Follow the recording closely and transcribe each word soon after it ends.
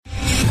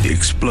the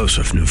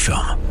explosive new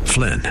film,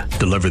 Flynn,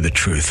 Deliver the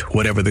Truth,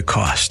 Whatever the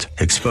Cost,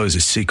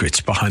 exposes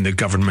secrets behind the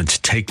government's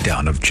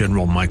takedown of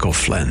General Michael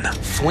Flynn.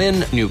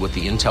 Flynn knew what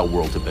the intel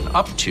world had been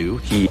up to.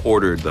 He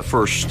ordered the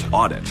first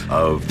audit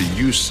of the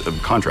use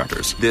of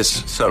contractors.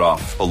 This set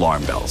off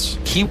alarm bells.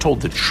 He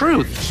told the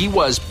truth. He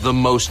was the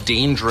most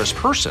dangerous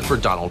person for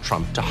Donald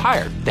Trump to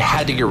hire. They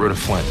had to get rid of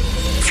Flynn.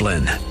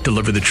 Flynn,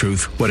 Deliver the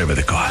Truth, Whatever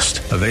the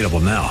Cost. Available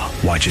now.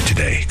 Watch it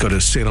today. Go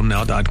to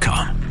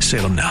salemnow.com.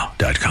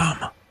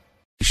 salemnow.com.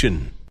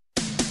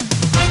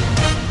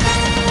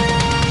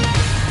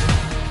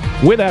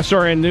 With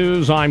SRN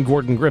News, I'm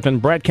Gordon Griffin.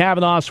 Brett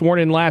Kavanaugh sworn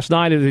in last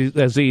night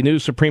as the new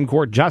Supreme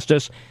Court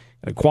Justice.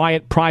 A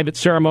quiet, private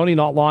ceremony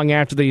not long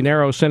after the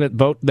narrow Senate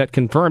vote that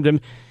confirmed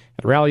him.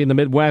 At a rally in the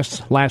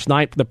Midwest last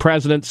night, the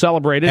president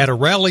celebrated. At a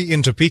rally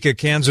in Topeka,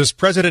 Kansas,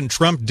 President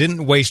Trump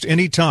didn't waste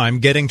any time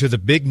getting to the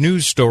big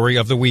news story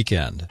of the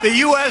weekend. The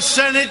U.S.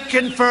 Senate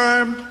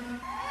confirmed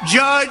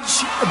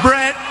Judge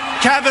Brett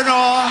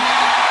Kavanaugh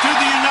to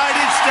the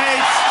United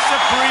States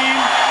Supreme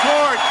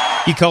Court.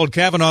 He called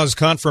Kavanaugh's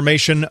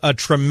confirmation a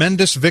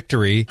tremendous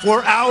victory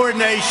for our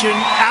nation,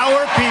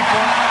 our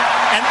people,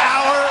 and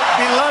our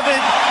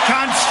beloved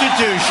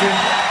Constitution.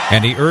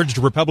 And he urged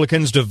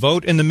Republicans to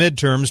vote in the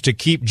midterms to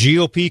keep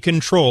GOP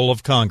control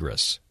of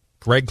Congress.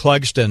 Greg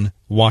Clugston,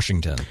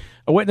 Washington.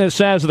 A witness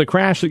says the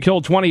crash that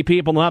killed 20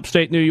 people in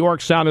upstate New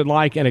York sounded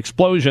like an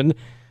explosion.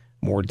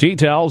 More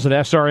details at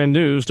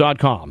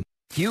srnnews.com.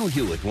 Hugh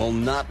Hewitt will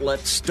not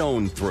let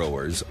stone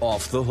throwers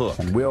off the hook.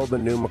 Will the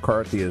new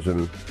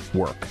McCarthyism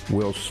work?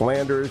 Will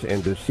slanders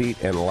and deceit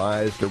and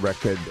lies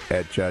directed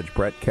at Judge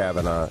Brett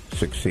Kavanaugh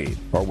succeed?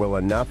 Or will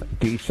enough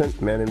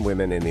decent men and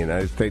women in the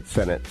United States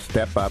Senate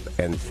step up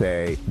and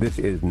say, this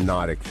is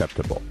not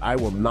acceptable? I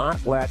will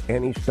not let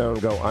any stone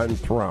go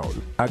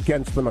unthrown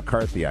against the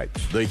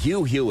McCarthyites. The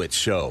Hugh Hewitt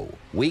Show,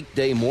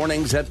 weekday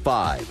mornings at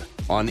 5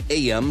 on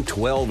AM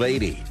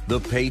 1280. The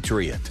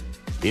Patriot.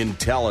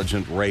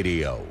 Intelligent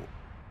radio.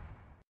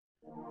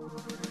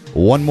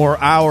 One more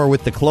hour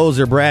with the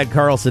closer, Brad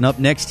Carlson, up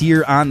next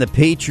here on The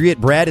Patriot.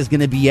 Brad is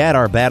going to be at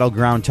our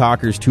Battleground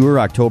Talkers Tour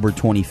October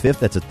 25th.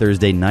 That's a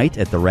Thursday night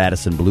at the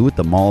Radisson Blu at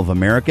the Mall of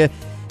America.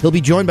 He'll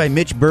be joined by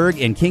Mitch Berg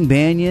and King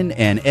Banyan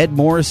and Ed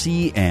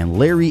Morrissey and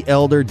Larry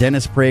Elder,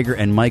 Dennis Prager,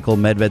 and Michael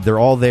Medved. They're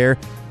all there,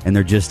 and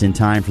they're just in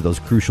time for those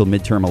crucial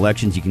midterm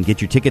elections. You can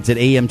get your tickets at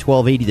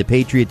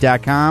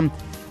am1280thepatriot.com.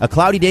 A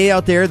cloudy day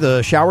out there.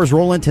 The showers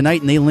roll in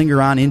tonight, and they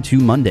linger on into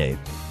Monday.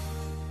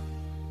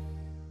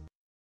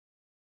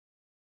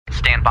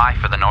 Stand by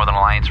for the Northern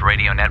Alliance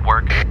Radio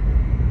Network.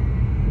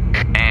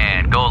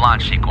 And go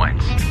launch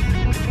sequence.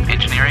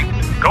 Engineering,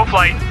 go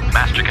flight.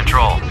 Master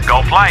control,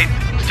 go flight.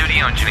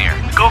 Studio engineer,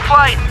 go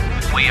flight.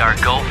 We are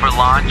go for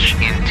launch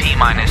in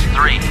T-minus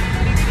 3, 2,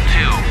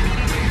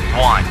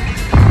 1.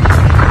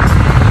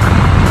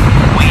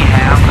 We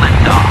have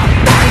liftoff.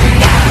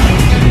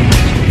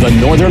 The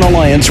Northern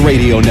Alliance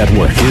Radio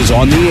Network is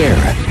on the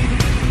air.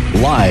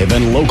 Live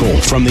and local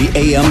from the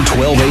AM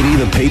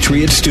 1280 The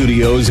Patriot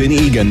Studios in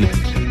Eagan.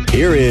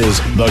 Here is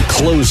the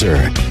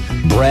closer,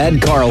 Brad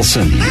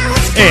Carlson.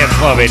 AM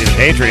 1280 The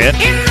Patriot.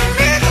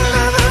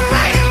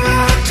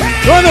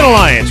 Northern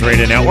Alliance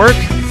Radio Network.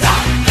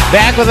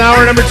 Back with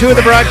hour number 2 of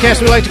the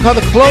broadcast we like to call the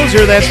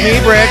closer. That's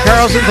me, Brad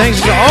Carlson. Thanks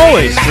as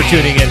always for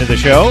tuning into the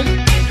show.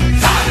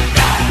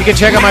 You can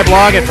check out my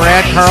blog at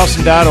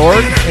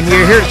bradcarlson.org. And we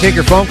are here to take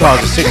your phone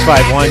calls at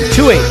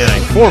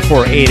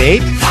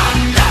 651-289-4488.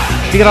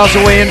 You can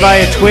also weigh in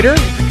via Twitter.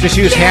 Just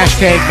use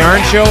hashtag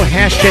NARN Show,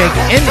 hashtag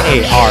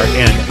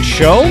NARN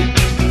Show.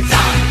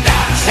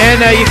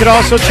 And you can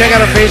also check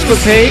out our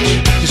Facebook page.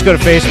 Just go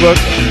to Facebook,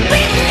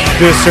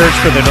 do a search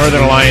for the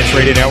Northern Alliance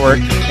Radio Network,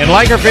 and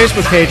like our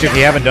Facebook page if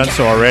you haven't done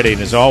so already.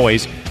 And as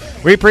always,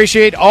 we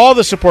appreciate all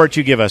the support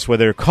you give us,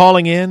 whether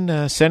calling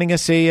in, sending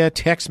us a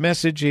text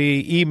message,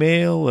 a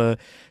email,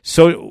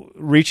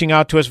 reaching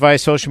out to us via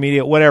social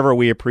media, whatever.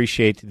 We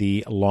appreciate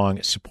the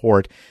long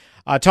support.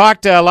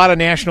 Talked a lot of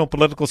national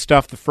political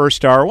stuff the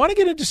first hour. I want to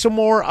get into some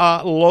more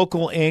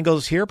local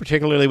angles here,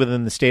 particularly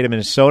within the state of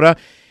Minnesota.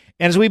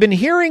 And as we've been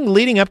hearing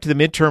leading up to the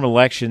midterm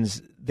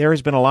elections, there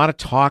has been a lot of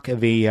talk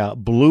of a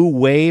blue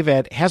wave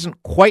that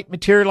hasn't quite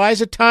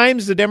materialized. At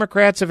times, the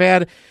Democrats have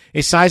had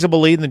a sizable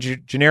lead in the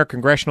generic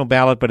congressional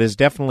ballot, but has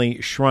definitely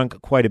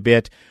shrunk quite a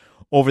bit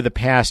over the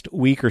past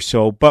week or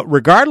so. But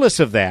regardless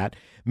of that,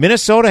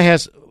 Minnesota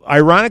has,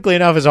 ironically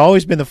enough, has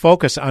always been the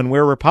focus on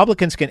where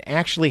Republicans can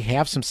actually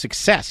have some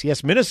success.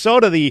 Yes,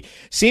 Minnesota, the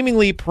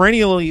seemingly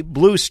perennially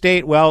blue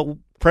state, well,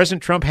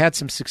 President Trump had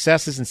some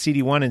successes in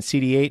CD1 and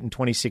CD8 in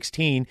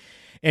 2016.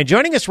 And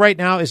joining us right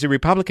now is a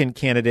Republican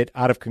candidate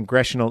out of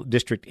Congressional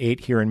District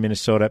 8 here in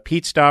Minnesota,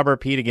 Pete Stauber.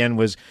 Pete, again,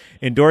 was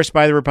endorsed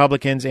by the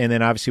Republicans and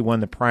then obviously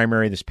won the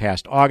primary this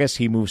past August.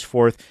 He moves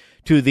forth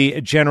to the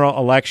general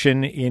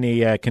election in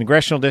a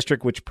congressional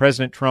district which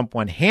President Trump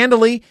won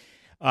handily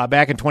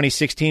back in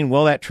 2016.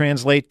 Will that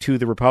translate to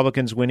the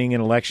Republicans winning an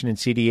election in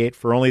CD8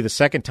 for only the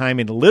second time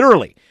in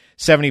literally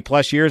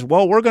 70-plus years?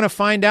 Well, we're going to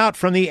find out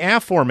from the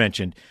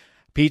aforementioned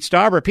Pete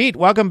Stauber. Pete,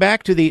 welcome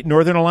back to the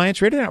Northern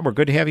Alliance Radio Network.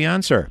 Good to have you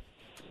on, sir.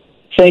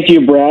 Thank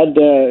you, Brad.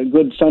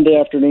 Good Sunday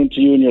afternoon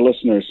to you and your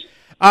listeners.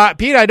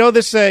 Pete, I know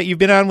this. You've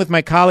been on with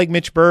my colleague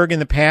Mitch Berg in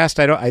the past.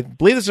 I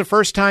believe this is the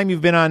first time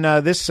you've been on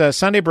this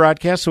Sunday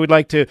broadcast, so we'd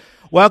like to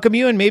welcome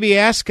you and maybe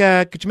ask,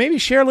 could you maybe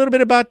share a little bit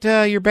about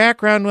your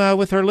background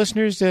with our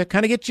listeners to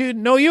kind of get to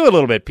know you a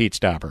little bit, Pete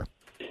Stauber?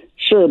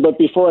 Sure, but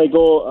before I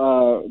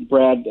go,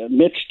 Brad,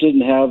 Mitch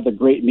didn't have the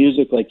great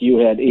music like you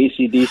had,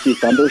 AC/DC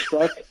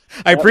Thunderstruck.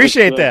 I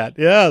appreciate that.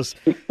 Yes.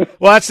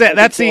 Well,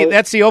 that's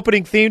the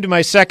opening theme to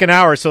my second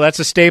hour, so that's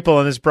a staple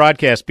in this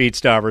broadcast, Pete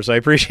Stauber. So I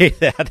appreciate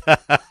that.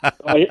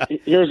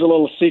 Here's a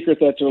little secret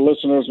that your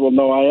listeners will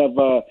know.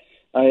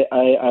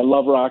 I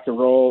love rock and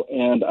roll,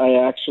 and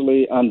I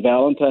actually on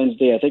Valentine's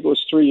Day, I think it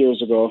was 3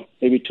 years ago,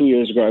 maybe 2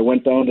 years ago, I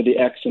went down to the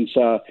X and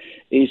saw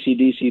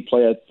AC/DC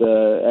play at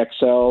the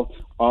XL.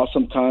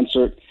 Awesome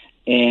concert,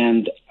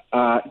 and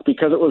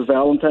because it was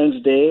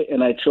Valentine's Day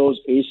and I chose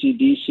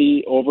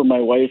AC/DC over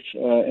my wife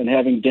and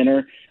having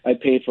dinner, I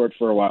paid for it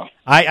for a while.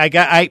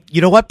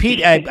 You know what,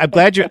 Pete? I'm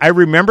glad I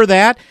remember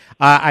that.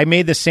 I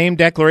made the same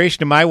declaration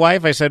to my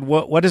wife. I said,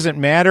 what does it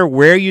matter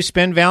where you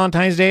spend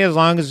Valentine's Day as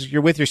long as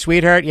you're with your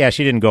sweetheart? Yeah,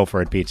 she didn't go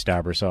for it, Pete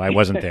Stauber, so I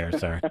wasn't there.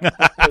 Sorry.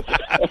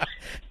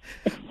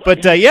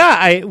 But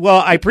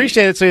I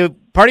appreciate it. So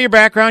part of your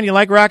background, you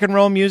like rock and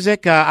roll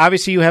music.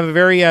 Obviously, you have a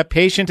very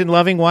patient and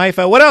loving wife.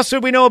 What else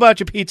should we know about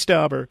you, Pete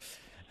Stauber?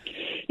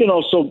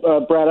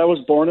 Brad, I was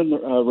born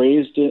and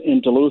raised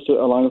in Duluth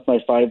along with my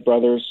 5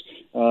 brothers.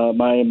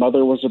 My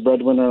mother was a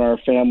breadwinner in our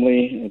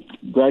family.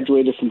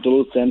 Graduated from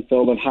Duluth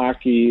Enfield, and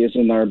hockey is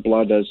in our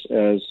blood, as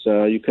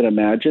you can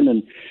imagine.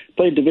 And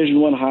played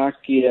Division I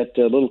hockey at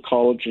a little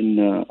college in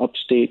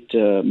upstate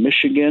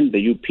Michigan,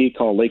 the UP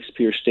called Lake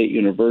Superior State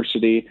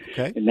University.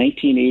 Okay. In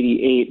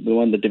 1988, we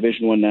won the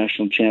Division I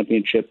national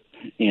championship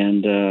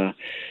and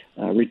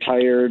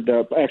retired.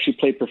 Actually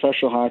played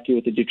professional hockey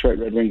with the Detroit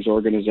Red Wings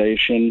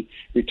organization.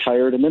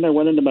 Retired, and then I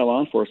went into my law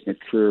enforcement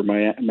career.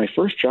 My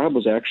first job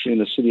was actually in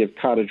the city of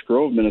Cottage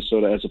Grove,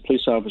 Minnesota, as a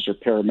police officer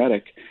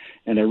paramedic,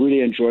 and I really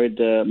enjoyed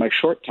my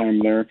short time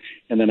there.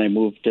 And then I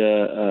moved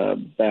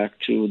back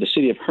to the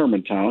city of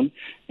Hermantown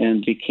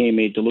and became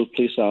a Duluth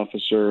police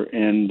officer.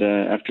 And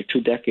after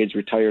 2 decades,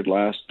 retired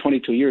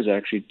 22 years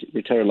actually,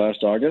 retired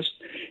last August.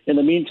 In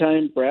the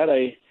meantime, Brad,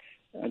 I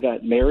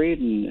got married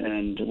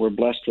and we're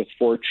blessed with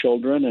 4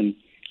 children, and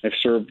I've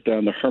served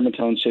on the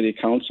Hermantown City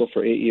Council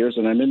for 8 years,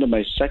 and I'm into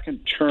my second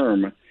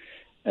term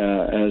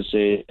as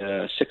a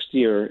 6th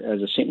year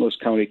as a St. Louis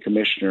County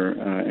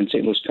Commissioner in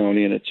St. Louis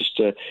County, and it's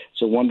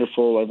a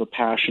wonderful. I have a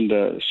passion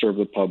to serve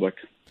the public.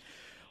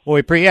 Well,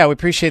 we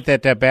appreciate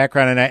that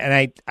background,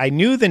 and I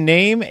knew the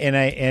name, and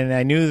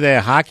I knew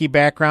the hockey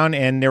background,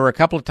 and there were a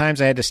couple of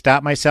times I had to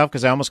stop myself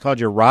because I almost called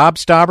you Rob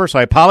Stauber, so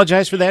I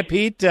apologize for that,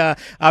 Pete.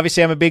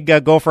 Obviously, I'm a big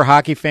Gopher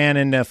hockey fan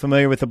and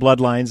familiar with the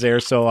bloodlines there,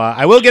 so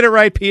I will get it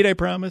right, Pete. I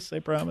promise.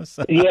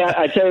 Yeah,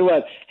 I tell you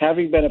what,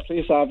 having been a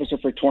police officer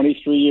for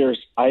 23 years,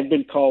 I've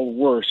been called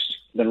worse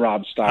than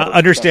Rob Stauber.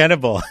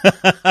 Understandable.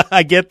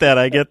 I get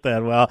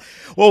that.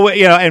 Well,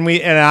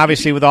 and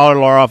obviously with all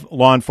our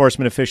law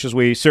enforcement officials,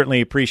 we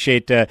certainly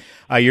appreciate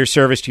your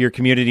service to your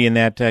community in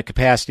that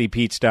capacity,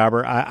 Pete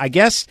Stauber. I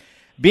guess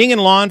being in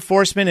law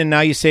enforcement and now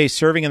you say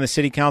serving on the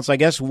city council, I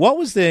guess what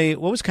was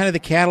kind of the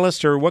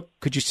catalyst, or what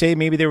could you say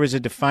maybe there was a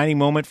defining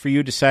moment for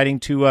you deciding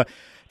to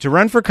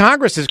run for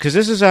Congress? Because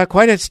this is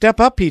quite a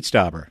step up, Pete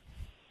Stauber.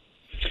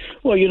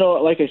 Well,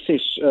 like I say,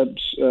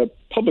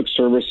 public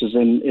service is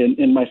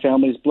in my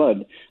family's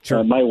blood.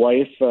 Sure. My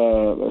wife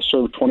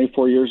served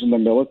 24 years in the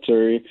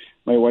military.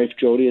 My wife,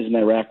 Jody, is an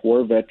Iraq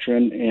War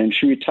veteran, and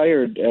she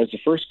retired as the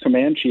first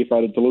command chief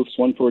out of Duluth's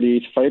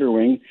 148th Fighter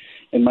Wing.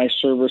 In my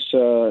service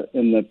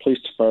in the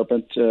police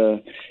department,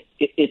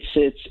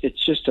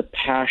 it's just a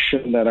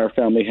passion that our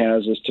family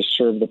has, is to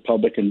serve the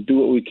public and do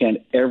what we can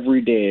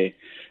every day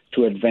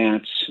to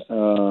advance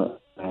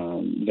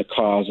the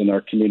cause in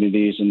our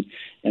communities, and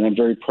I'm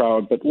very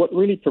proud. But what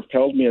really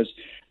propelled me is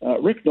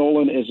Rick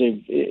Nolan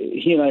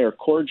he and I are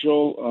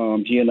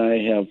cordial. He and I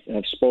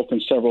have spoken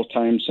several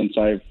times since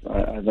I've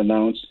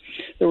announced.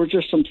 There were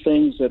just some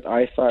things that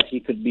I thought he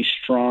could be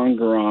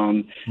stronger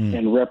on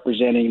in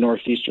representing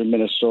northeastern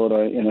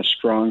Minnesota in a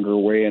stronger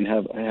way and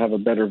have a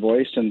better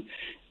voice.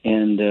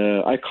 And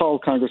I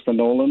called Congressman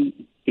Nolan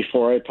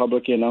before I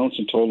publicly announced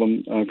and told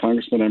him,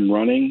 Congressman, I'm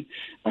running.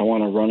 I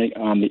want to run it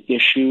on the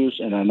issues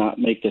and I not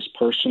make this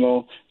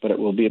personal, but it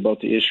will be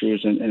about the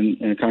issues.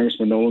 And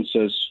Congressman Nolan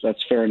says,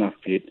 that's fair enough,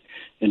 Pete.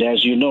 And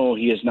as you know,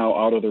 he is now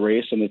out of the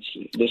race, and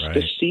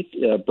this seat,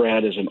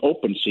 Brad, is an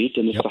open seat,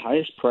 and it's the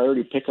highest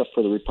priority pickup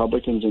for the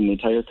Republicans in the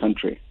entire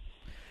country.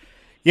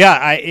 Yeah,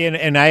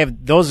 I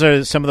have. Those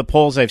are some of the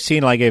polls I've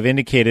seen. Like I've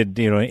indicated,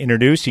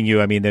 introducing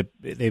you. I mean,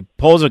 the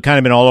polls have kind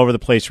of been all over the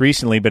place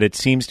recently, but it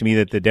seems to me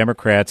that the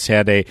Democrats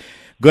had a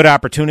good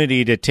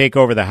opportunity to take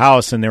over the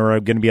House, and there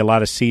were going to be a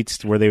lot of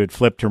seats where they would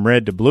flip from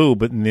red to blue.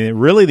 But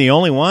really, the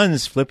only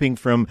ones flipping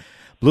from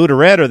blue to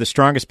red are the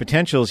strongest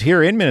potentials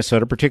here in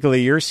Minnesota,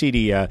 particularly your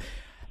CD,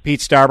 Pete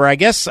Stauber. I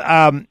guess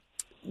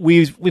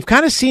we've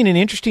kind of seen an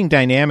interesting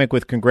dynamic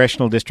with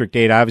Congressional District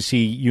 8.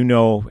 Obviously,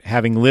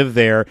 having lived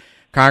there.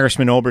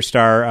 Congressman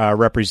Oberstar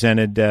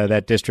represented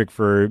that district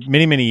for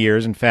many, many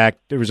years. In fact,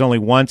 there was only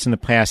once in the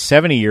past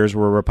 70 years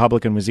where a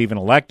Republican was even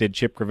elected,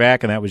 Chip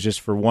Kravac, and that was just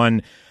for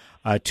one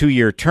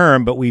 2-year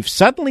term. But we've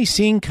suddenly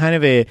seen kind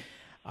of a,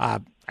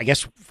 I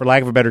guess, for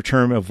lack of a better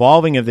term,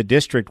 evolving of the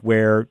district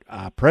where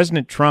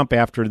President Trump,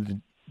 after the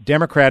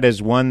Democrat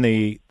has won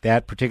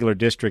that particular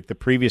district, the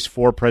previous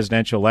 4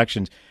 presidential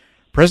elections,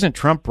 President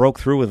Trump broke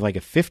through with like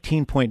a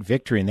 15-point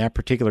victory in that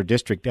particular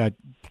district.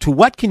 To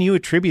what can you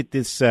attribute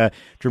this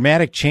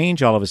dramatic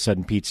change all of a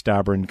sudden, Pete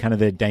Stauber, and kind of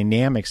the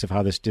dynamics of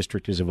how this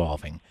district is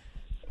evolving?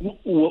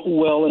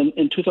 Well,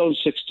 in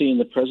 2016,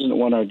 the president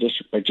won our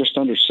district by just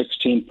under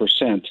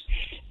 16%.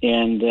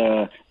 And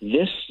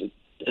this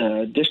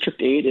District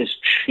 8 is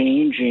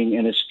changing,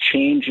 and it's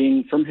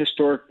changing from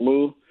historic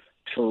blue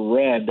to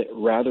red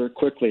rather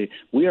quickly.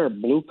 We are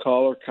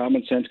blue-collar,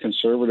 common-sense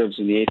conservatives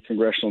in the 8th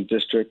Congressional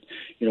District.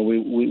 You know,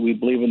 we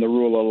believe in the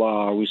rule of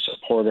law. We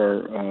support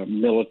our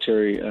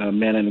military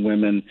men and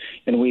women,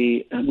 and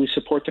we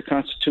support the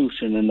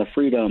Constitution and the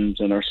freedoms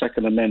and our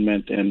Second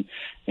Amendment, and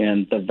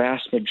the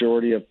vast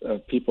majority of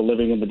people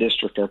living in the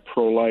district are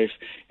pro-life,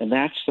 and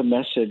that's the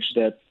message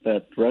that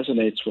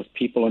resonates with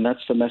people, and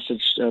that's the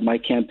message my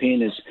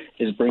campaign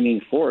is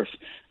bringing forth.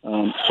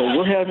 So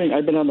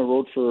I've been on the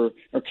road for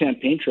our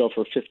campaign trail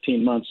for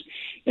 15 months,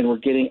 and we're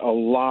getting a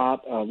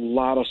lot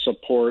of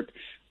support.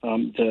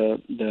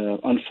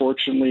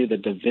 Unfortunately, the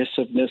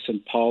divisiveness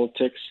in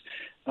politics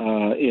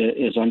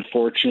is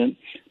unfortunate,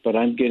 but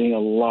I'm getting a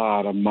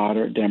lot of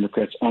moderate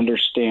Democrats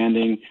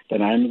understanding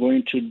that I'm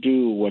going to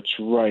do what's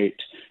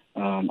right.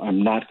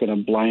 I'm not going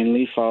to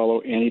blindly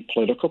follow any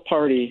political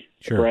party,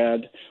 sure,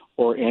 Brad,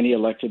 or any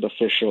elected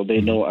official.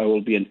 They know I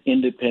will be an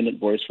independent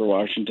voice for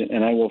Washington,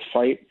 and I will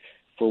fight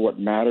for what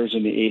matters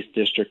in the 8th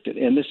District,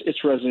 and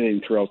it's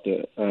resonating throughout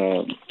the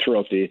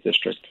 8th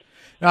District.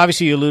 Now,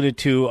 obviously, you alluded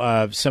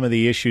to some of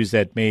the issues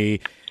that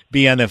may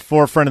be on the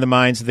forefront of the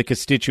minds of the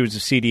constituents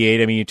of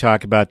CD8. I mean, you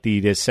talk about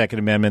the Second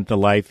Amendment, the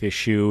life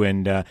issue,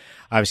 and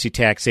obviously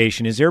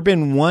taxation. Has there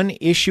been one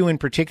issue in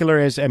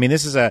particular?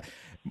 This is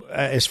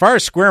as far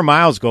as square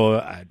miles go,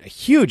 a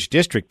huge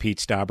district, Pete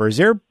Stauber. Is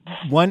there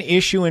one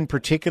issue in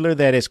particular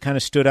that has kind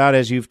of stood out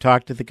as you've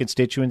talked to the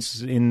constituents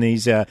in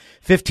these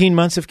 15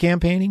 months of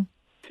campaigning?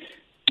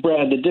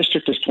 Brad, the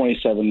district is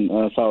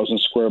 27,000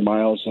 square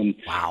miles, and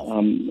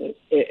wow.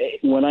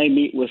 When I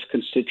meet with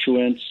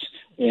constituents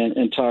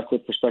and talk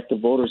with prospective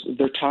voters,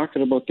 they're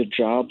talking about the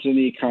jobs in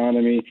the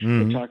economy,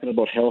 they're talking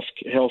about health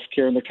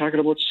care, and they're talking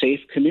about safe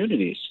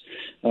communities.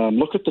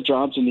 Look at the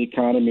jobs in the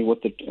economy,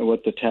 what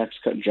the Tax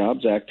Cut and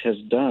Jobs Act has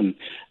done.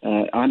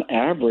 On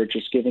average,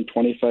 it's given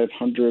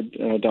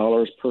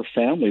 $2,500 per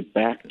family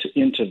back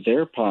into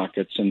their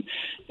pockets, and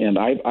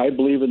I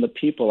believe in the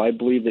people. I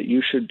believe that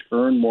you should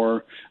earn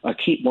more,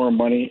 keep more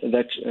money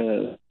that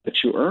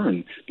you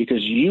earn,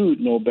 because you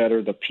know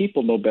better, the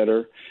people know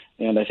better.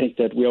 And I think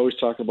that we always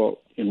talk about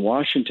in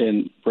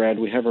Washington, Brad,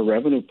 we have a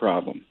revenue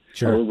problem.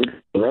 Sure.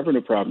 A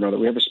revenue problem, rather.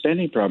 We have a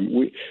spending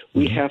problem.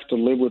 We have to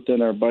live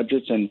within our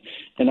budgets. And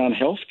on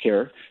health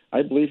care,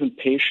 I believe in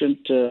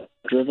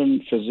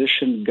patient-driven,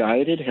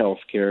 physician-guided health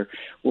care,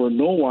 where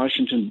no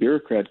Washington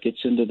bureaucrat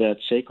gets into that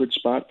sacred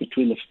spot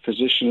between the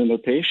physician and the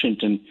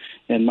patient.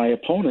 And my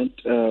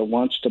opponent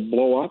wants to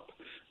blow up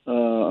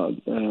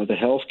the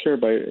health care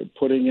by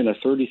putting in a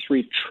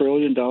 $33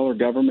 trillion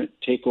government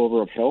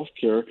takeover of health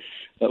care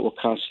that will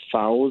cost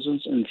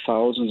thousands and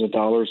thousands of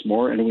dollars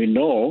more. And we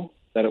know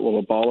that it will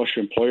abolish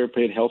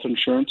employer-paid health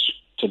insurance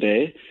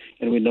today,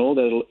 and we know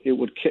that it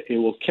will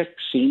kick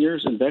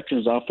seniors and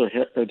veterans off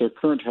their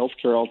current health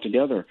care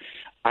altogether.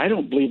 I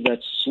don't believe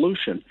that's the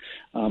solution.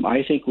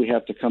 I think we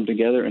have to come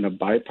together in a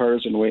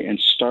bipartisan way and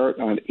start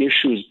on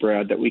issues,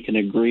 Brad, that we can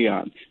agree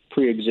on,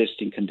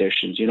 pre-existing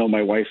conditions. You know,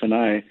 my wife and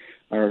I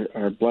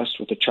are blessed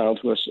with a child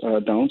who has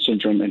Down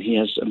syndrome, and he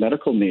has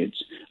medical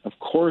needs. Of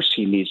course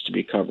he needs to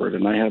be covered.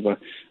 And I have a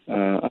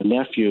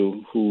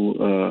nephew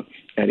who,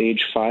 at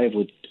age 5,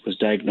 was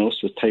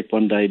diagnosed with type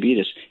 1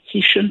 diabetes.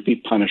 He shouldn't be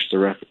punished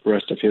the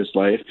rest of his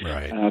life,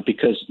 right,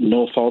 because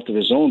no fault of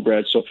his own,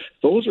 Brad. So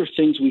those are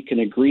things we can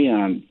agree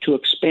on to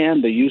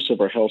expand the use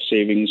of our health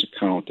savings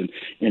account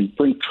and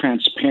bring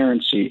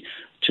transparency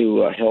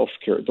to health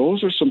care.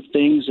 Those are some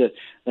things that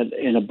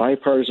in a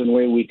bipartisan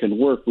way we can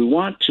work. We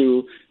want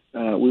to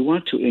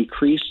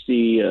increase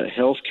the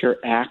health care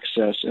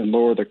access and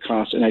lower the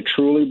cost, and I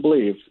truly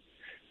believe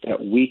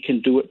that we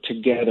can do it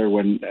together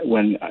when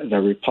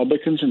the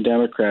Republicans and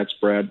Democrats,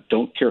 Brad,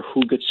 don't care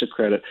who gets the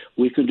credit.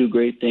 We can do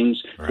great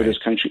things for this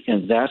country,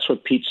 and that's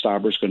what Pete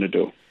Stauber is going to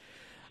do.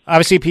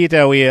 Obviously, Pete,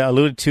 we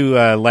alluded to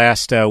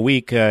last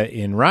week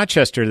in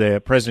Rochester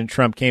that President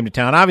Trump came to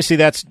town. Obviously,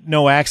 that's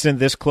no accident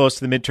this close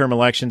to the midterm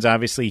elections.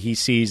 Obviously, he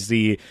sees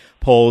the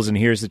polls and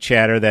hears the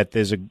chatter that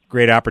there's a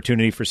great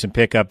opportunity for some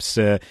pickups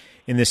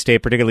in this state,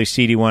 particularly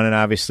CD1 and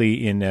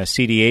obviously in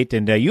CD8.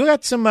 And you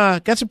got some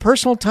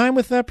personal time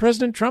with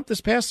President Trump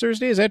this past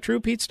Thursday. Is that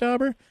true, Pete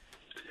Stauber?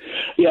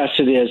 Yes,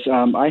 it is.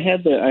 I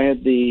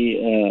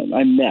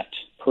met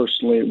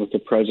personally with the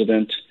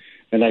president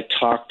and I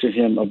talked to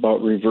him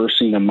about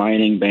reversing the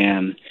mining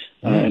ban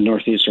in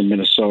northeastern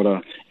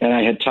Minnesota. And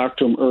I had talked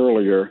to him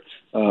earlier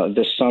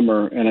this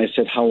summer, and I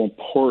said how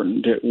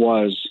important it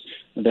was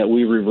that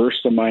we reverse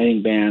the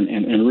mining ban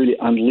and really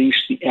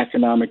unleash the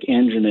economic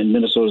engine in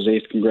Minnesota's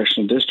 8th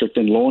Congressional District.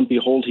 And lo and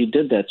behold, he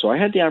did that. So I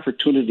had the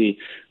opportunity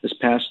this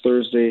past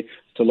Thursday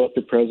to look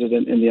the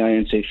president in the eye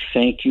and say,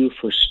 thank you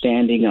for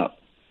standing up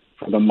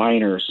for the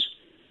miners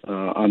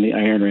on the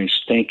Iron Range.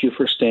 Thank you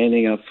for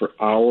standing up for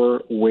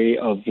our way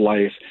of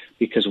life,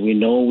 because we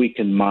know we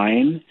can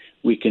mine,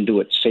 we can do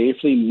it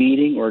safely,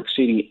 meeting or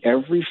exceeding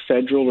every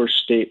federal or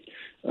state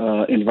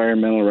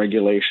environmental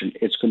regulation.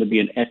 It's going to be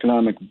an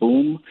economic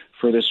boom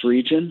for this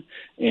region,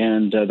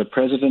 and the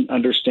president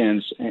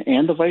understands,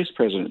 and the vice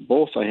president.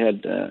 Both I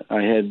had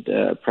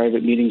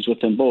private meetings with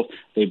them both.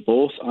 They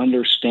both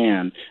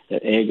understand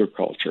that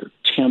agriculture,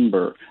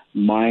 timber,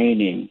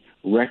 mining,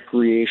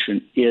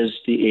 recreation is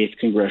the 8th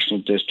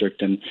Congressional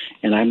District, and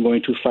I'm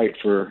going to fight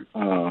for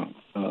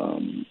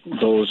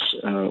those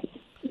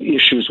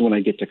issues when I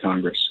get to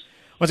Congress.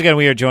 Once again,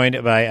 we are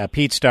joined by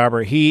Pete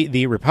Stauber. He,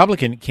 the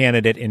Republican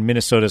candidate in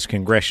Minnesota's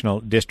Congressional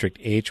District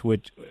 8,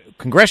 which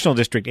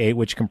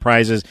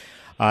comprises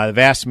the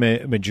vast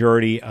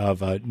majority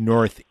of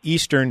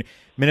northeastern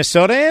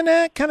Minnesota,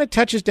 and kind of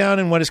touches down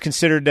in what is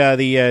considered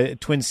the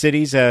Twin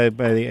Cities, by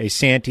the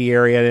Santee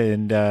area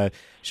and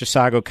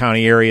Chisago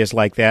County areas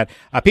like that.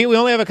 Pete, we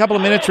only have a couple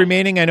of minutes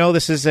remaining. I know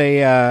this is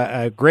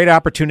a great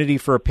opportunity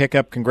for a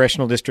pickup,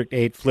 Congressional District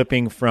 8,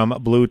 flipping from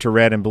blue to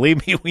red. And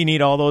believe me, we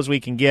need all those we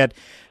can get,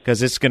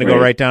 because it's going to go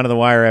right down to the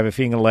wire. I have a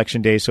feeling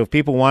Election Day. So if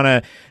people want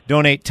to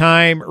donate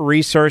time,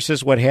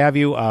 resources, what have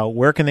you,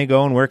 where can they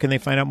go and where can they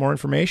find out more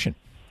information?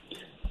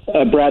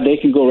 Brad, they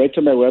can go right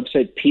to my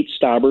website,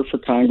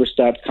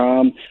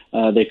 PeteStauberForCongress.com.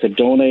 They could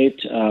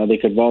donate. They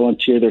could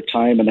volunteer their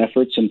time and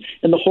efforts. And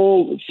the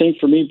whole thing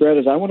for me, Brad,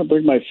 is I want to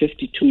bring my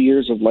 52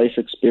 years of life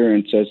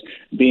experience as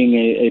being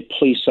a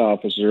police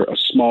officer, a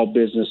small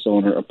business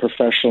owner, a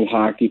professional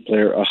hockey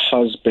player, a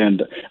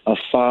husband, a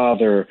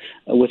father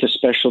with a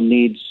special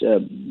needs,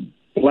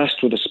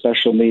 blessed with a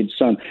special needs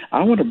son.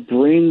 I want to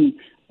bring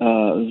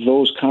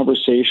those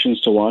conversations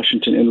to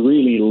Washington and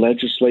really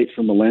legislate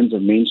from the lens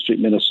of Main Street,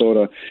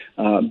 Minnesota,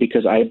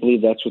 because I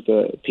believe that's what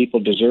the people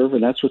deserve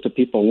and that's what the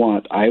people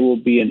want. I will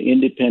be an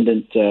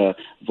independent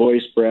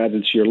voice, Brad,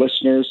 and to your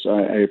listeners,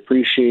 I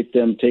appreciate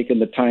them taking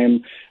the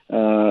time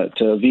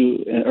to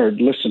view or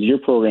listen to your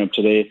program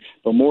today.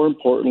 But more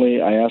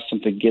importantly, I ask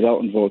them to get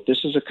out and vote.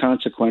 This is a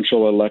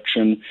consequential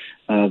election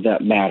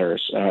that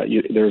matters.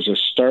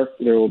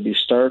 There will be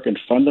stark and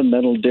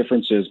fundamental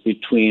differences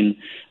between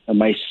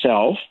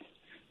myself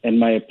and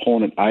my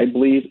opponent. I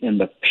believe in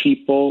the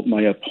people.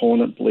 My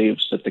opponent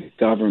believes that the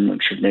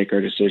government should make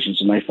our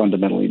decisions, and I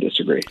fundamentally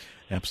disagree.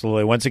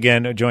 Absolutely. Once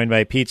again, joined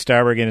by Pete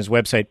Stauber. Again, his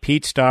website,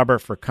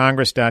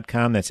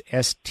 PeteStauberForCongress.com. That's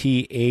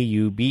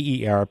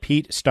Stauber,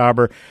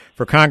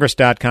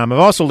 PeteStauberForCongress.com. I've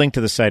also linked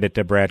to the site at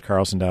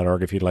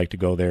bradcarlson.org if you'd like to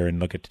go there and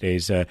look at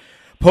today's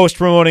post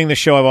promoting the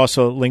show. I've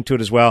also linked to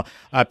it as well.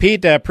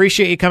 Pete,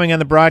 appreciate you coming on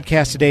the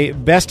broadcast today.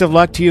 Best of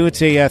luck to you. It's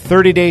a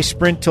 30-day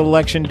sprint till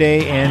Election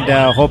Day, and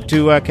hope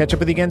to catch up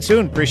with you again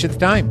soon. Appreciate the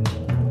time.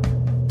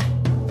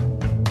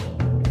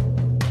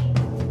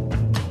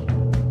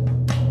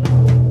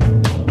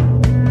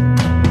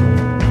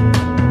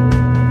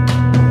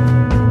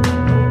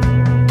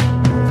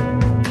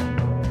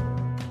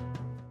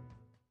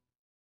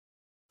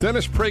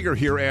 Dennis Prager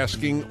here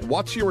asking,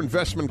 what's your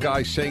investment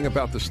guy saying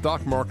about the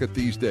stock market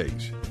these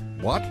days?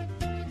 What?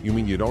 You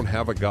mean you don't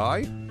have a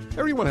guy?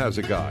 Everyone has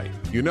a guy.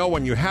 You know,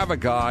 when you have a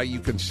guy, you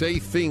can say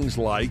things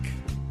like,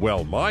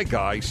 well, my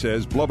guy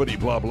says blah-blah,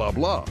 blah, blah,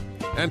 blah,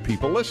 and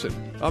people listen.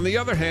 On the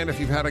other hand, if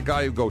you've had a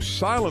guy who goes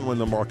silent when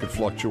the market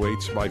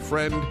fluctuates, my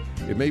friend,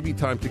 it may be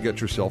time to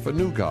get yourself a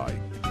new guy.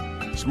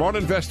 Smart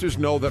investors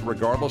know that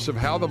regardless of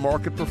how the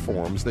market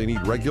performs, they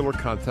need regular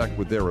contact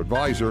with their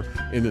advisor.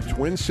 In the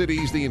Twin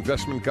Cities, the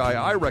investment guy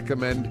I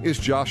recommend is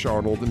Josh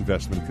Arnold,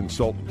 Investment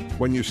Consultant.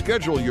 When you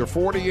schedule your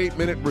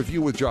 48-minute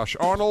review with Josh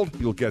Arnold,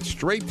 you'll get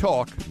straight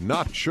talk,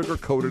 not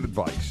sugar-coated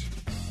advice.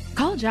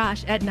 Call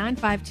Josh at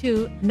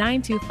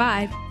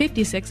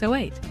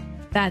 952-925-5608.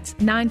 That's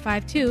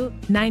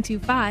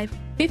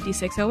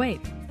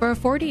 952-925-5608 for a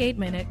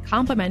 48-minute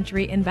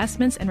complimentary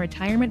investments and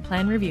retirement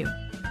plan review.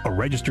 A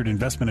registered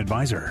investment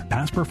advisor.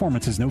 Past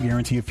performance is no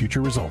guarantee of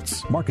future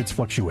results. Markets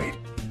fluctuate.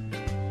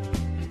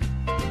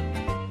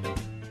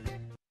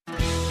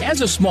 As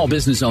a small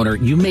business owner,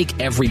 you make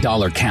every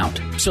dollar count.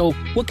 So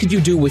what could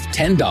you do with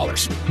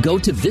 $10? Go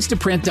to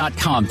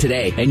Vistaprint.com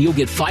today and you'll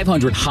get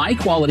 500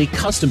 high-quality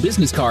custom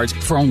business cards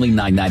for only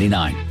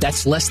 $9.99.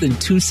 That's less than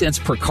 2 cents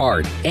per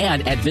card.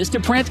 And at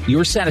Vistaprint,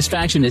 your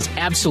satisfaction is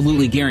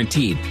absolutely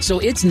guaranteed. So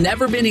it's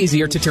never been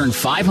easier to turn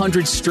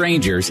 500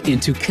 strangers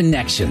into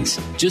connections.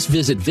 Just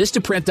visit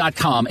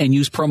Vistaprint.com and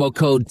use promo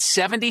code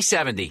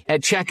 7070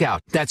 at checkout.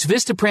 That's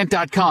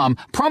Vistaprint.com,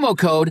 promo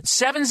code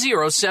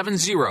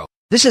 7070.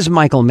 This is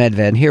Michael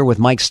Medved here with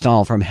Mike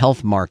Stahl from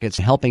Health Markets,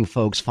 helping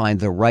folks find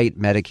the right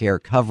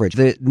Medicare coverage.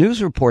 The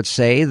news reports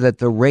say that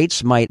the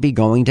rates might be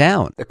going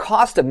down. The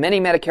cost of many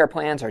Medicare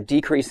plans are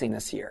decreasing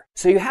this year.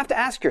 So you have to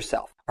ask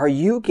yourself, are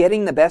you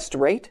getting the best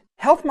rate?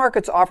 Health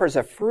Markets offers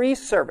a free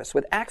service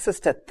with access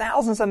to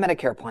thousands of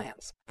Medicare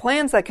plans.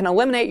 Plans that can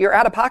eliminate your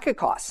out-of-pocket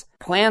costs.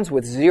 Plans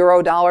with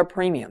 $0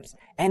 premiums.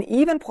 And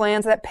even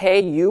plans that pay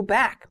you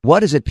back.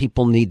 What is it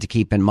people need to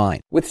keep in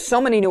mind? With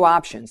so many new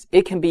options,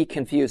 it can be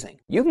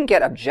confusing. You can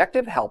get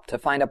objective help to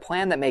find a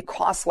plan that may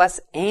cost less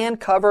and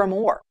cover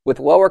more. With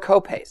lower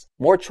copays,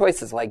 more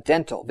choices like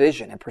dental,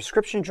 vision, and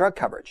prescription drug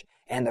coverage,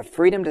 and the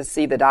freedom to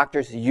see the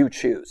doctors you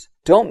choose.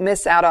 Don't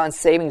miss out on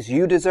savings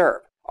you deserve.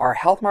 Our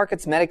Health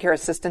Markets Medicare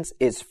assistance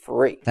is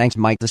free. Thanks,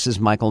 Mike. This is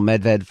Michael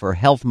Medved for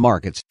Health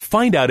Markets.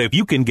 Find out if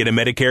you can get a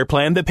Medicare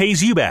plan that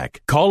pays you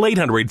back. Call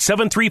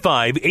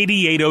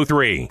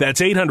 800-735-8803.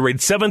 That's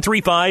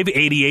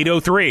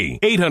 800-735-8803.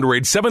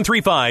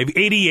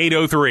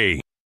 800-735-8803.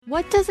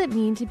 What does it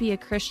mean to be a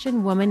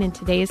Christian woman in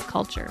today's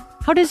culture?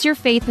 How does your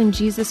faith in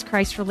Jesus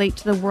Christ relate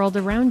to the world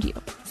around you?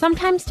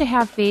 Sometimes to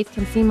have faith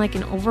can seem like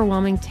an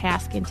overwhelming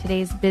task in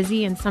today's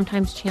busy and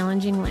sometimes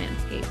challenging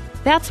landscape.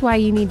 That's why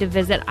you need to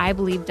visit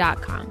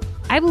iBelieve.com.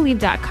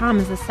 iBelieve.com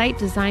is a site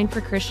designed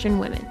for Christian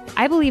women.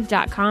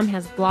 iBelieve.com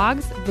has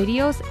blogs,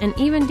 videos, and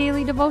even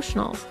daily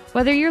devotionals.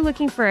 Whether you're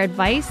looking for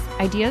advice,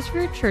 ideas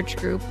for your church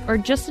group, or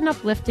just an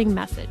uplifting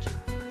message,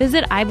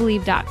 visit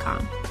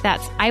iBelieve.com.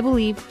 That's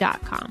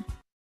iBelieve.com.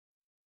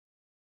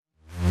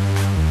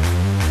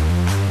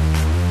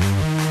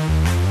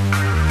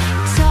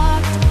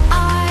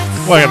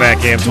 Welcome back,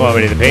 AM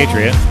 1280 The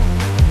Patriot.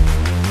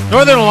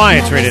 Northern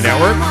Alliance Radio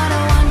Network.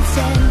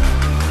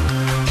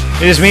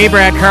 It is me,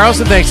 Brad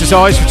Carlson. Thanks as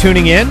always for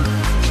tuning in.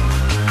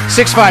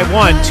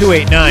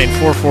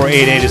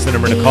 651-289-4488 is the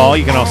number to call.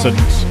 You can also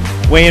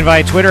weigh in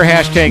via Twitter,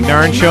 hashtag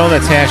NARN Show.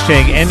 That's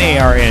hashtag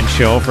NARN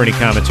Show for any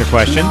comments or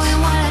questions.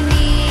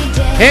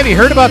 Hey, have you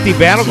heard about the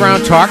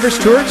Battleground Talkers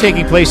Tour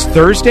taking place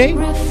Thursday,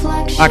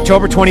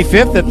 October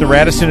 25th at the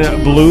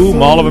Radisson Blue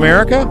Mall of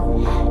America?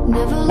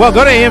 Well,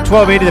 go to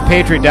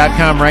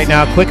am1280thepatriot.com right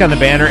now, click on the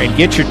banner, and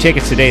get your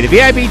tickets today. The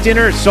VIP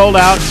dinner is sold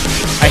out.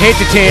 I hate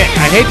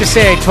to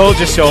say I told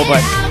you so,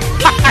 but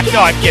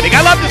no, I'm kidding.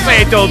 I love to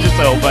say I told you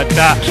so, but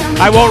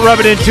I won't rub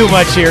it in too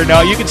much here.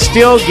 No, you can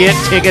still get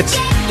tickets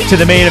to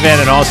the main event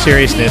in all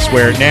seriousness,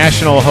 where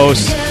national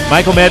hosts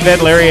Michael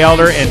Medved, Larry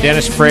Elder, and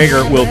Dennis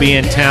Prager will be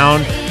in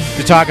town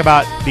to talk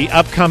about the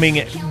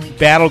upcoming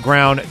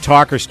Battleground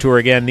Talkers Tour.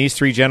 Again, these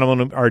three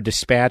gentlemen are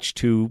dispatched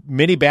to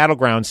many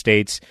battleground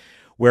states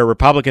where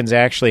Republicans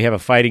actually have a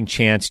fighting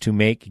chance to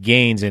make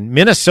gains. And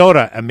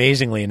Minnesota,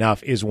 amazingly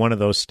enough, is one of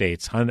those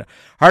states. Hard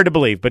to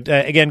believe. But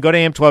again, go to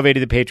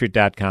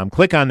am1280thepatriot.com,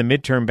 click on the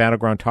Midterm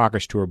Battleground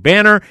Talkers Tour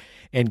banner,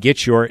 and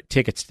get your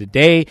tickets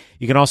today.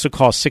 You can also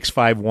call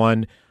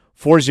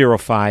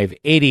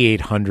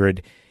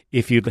 651-405-8800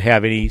 if you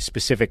have any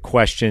specific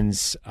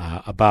questions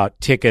about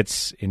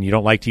tickets and you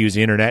don't like to use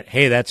the internet.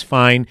 Hey, that's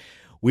fine.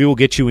 We will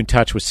get you in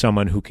touch with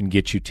someone who can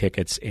get you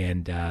tickets.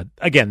 And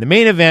again, the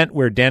main event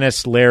where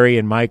Dennis, Larry,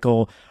 and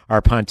Michael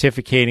are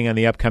pontificating on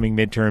the upcoming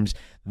midterms,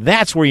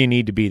 that's where you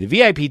need to be. The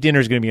VIP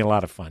dinner is going to be a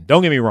lot of fun.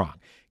 Don't get me wrong.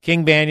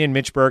 King Banyan,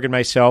 Mitch Berg, and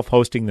myself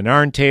hosting the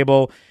NARN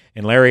table,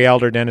 and Larry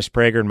Elder, Dennis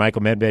Prager, and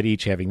Michael Medved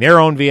each having their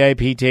own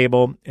VIP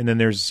table. And then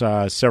there's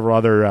several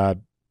other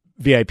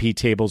VIP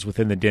tables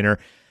within the dinner.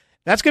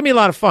 That's going to be a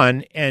lot of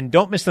fun, and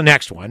don't miss the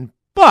next one.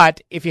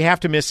 But if you have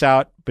to miss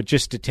out, but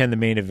just attend the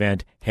main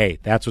event, hey,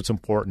 that's what's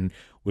important.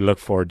 We look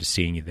forward to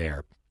seeing you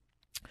there.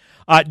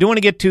 Do want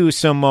to get to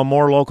some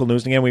more local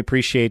news. Again, we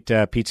appreciate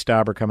Pete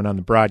Stauber coming on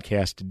the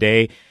broadcast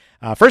today.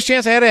 First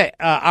chance I had an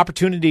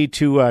opportunity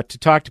to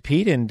talk to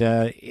Pete, and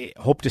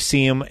hope to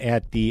see him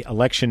at the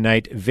election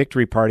night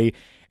victory party.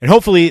 And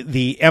hopefully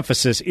the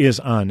emphasis is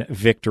on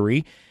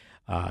victory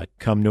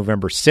come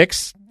November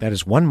 6th. That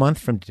is 1 month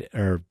from,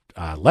 or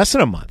less than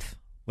a month.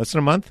 Less than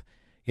a month?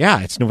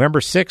 Yeah, it's November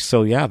 6th,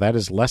 so yeah, that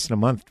is less than a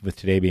month, with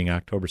today being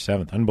October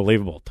 7th.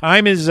 Unbelievable.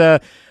 Time is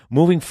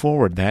moving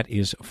forward, that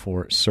is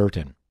for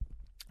certain.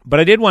 But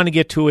I did want to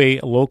get to a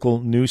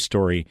local news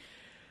story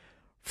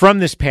from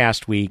this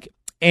past week,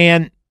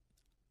 and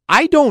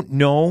I don't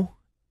know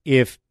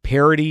if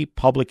parody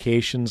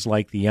publications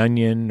like The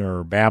Onion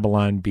or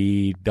Babylon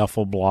Bee,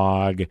 Duffel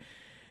Blog,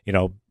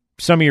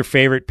 some of your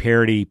favorite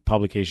parody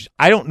publications,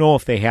 I don't know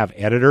if they have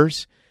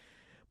editors,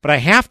 but I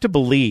have to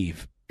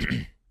believe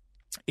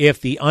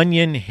if The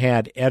Onion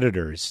had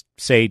editors,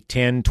 say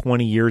 10,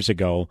 20 years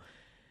ago,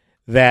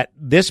 that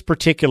this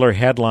particular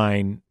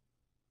headline,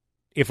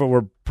 if it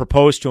were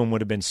proposed to them, would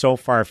have been so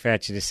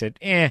far-fetched that they said,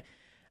 any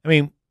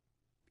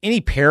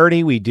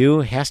parody we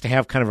do has to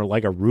have kind of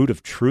like a root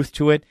of truth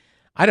to it.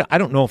 I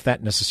don't know if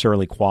that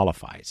necessarily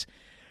qualifies.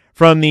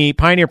 From the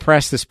Pioneer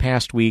Press this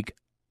past week,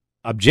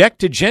 object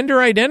to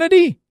gender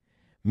identity?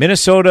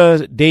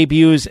 Minnesota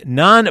debuts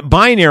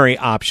non-binary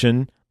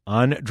option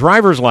on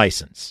driver's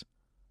license.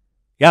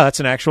 Yeah,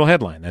 that's an actual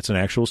headline. That's an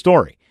actual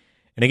story.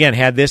 And again,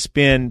 had this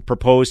been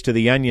proposed to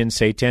The Onion,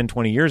 say 10,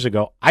 20 years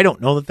ago, I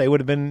don't know that they would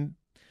have been,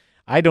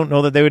 I don't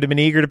know that they would have been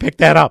eager to pick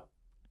that up.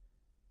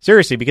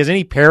 Seriously, because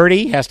any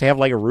parody has to have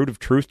like a root of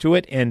truth to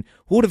it. And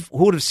who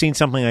would have seen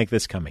something like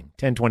this coming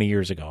 10, 20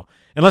 years ago?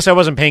 Unless I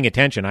wasn't paying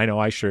attention. I know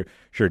I sure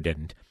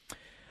didn't.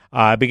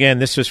 Again,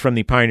 this was from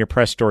the Pioneer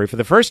Press story. For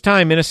the first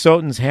time,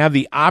 Minnesotans have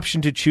the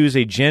option to choose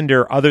a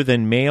gender other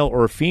than male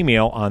or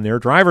female on their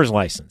driver's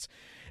license.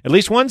 At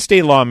least one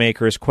state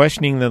lawmaker is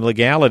questioning the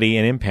legality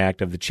and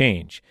impact of the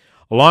change.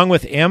 Along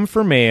with M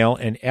for male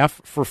and F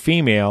for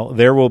female,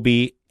 there will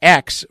be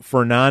X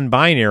for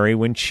non-binary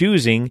when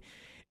choosing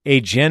a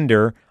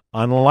gender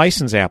on a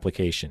license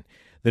application.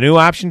 The new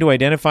option to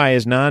identify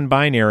as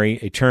non-binary,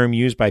 a term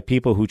used by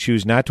people who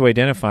choose not to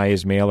identify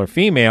as male or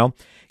female,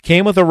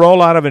 came with a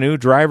rollout of a new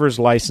driver's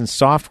license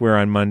software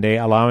on Monday,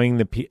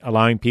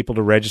 allowing people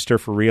to register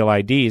for Real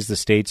IDs, the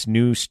state's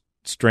new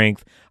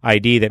strength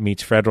ID that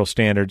meets federal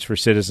standards for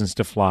citizens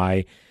to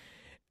fly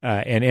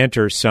and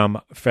enter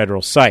some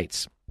federal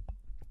sites.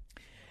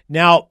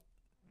 Now,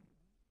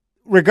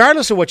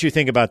 regardless of what you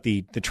think about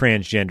the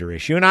transgender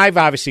issue, and I've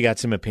obviously got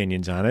some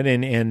opinions on it,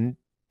 and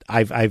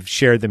I've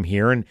shared them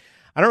here, and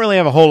I don't really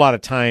have a whole lot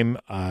of time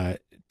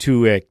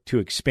to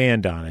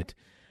expand on it.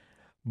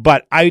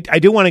 But I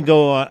do want to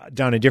go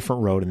down a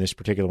different road in this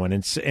particular one.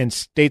 And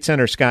State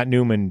Senator Scott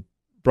Newman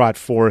brought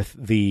forth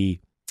the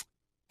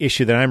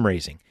issue that I'm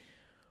raising.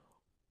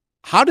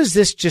 How does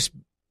this just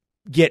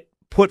get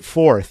put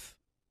forth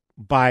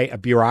by a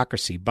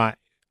bureaucracy, by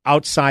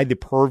outside the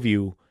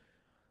purview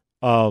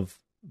of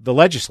the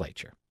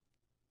legislature?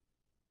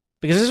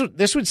 Because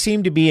this would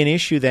seem to be an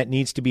issue that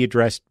needs to be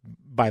addressed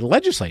by the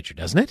legislature,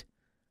 doesn't it?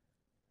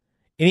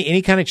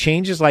 Any kind of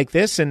changes like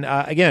this? And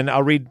again,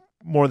 I'll read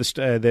more of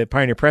the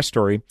Pioneer Press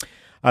story.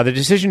 The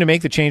decision to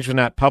make the change was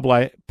not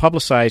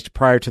publicized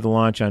prior to the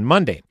launch on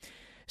Monday.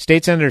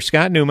 State Senator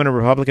Scott Newman, a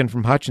Republican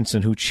from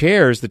Hutchinson who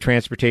chairs the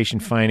Transportation,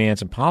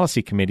 Finance, and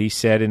Policy Committee,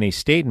 said in a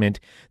statement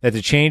that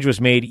the change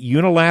was made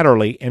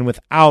unilaterally and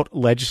without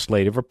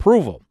legislative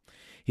approval.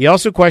 He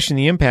also questioned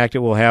the impact it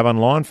will have on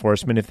law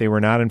enforcement if they were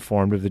not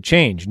informed of the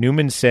change.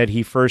 Newman said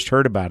he first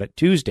heard about it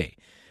Tuesday.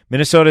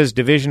 Minnesota's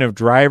Division of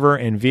Driver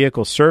and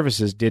Vehicle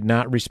Services did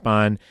not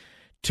respond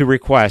to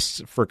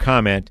requests for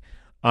comment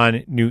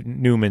on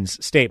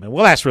Newman's statement.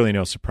 Well, that's really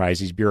no surprise.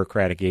 These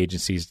bureaucratic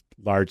agencies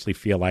largely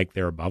feel like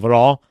they're above it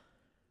all,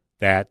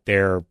 that they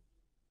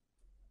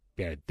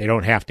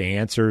don't have to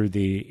answer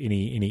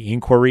any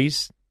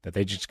inquiries, that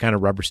they just kind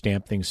of rubber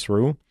stamp things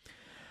through.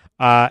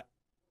 MJ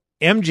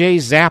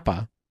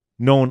Zappa,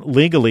 known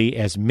legally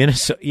as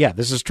Minnesota, yeah,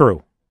 this is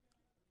true.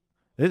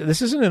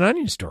 This isn't an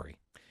Onion story.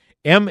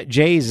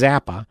 MJ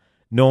Zappa,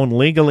 known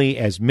legally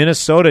as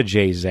Minnesota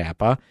J.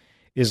 Zappa,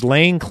 is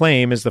laying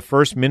claim as the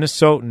first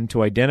Minnesotan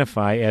to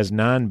identify as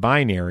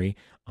non-binary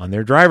on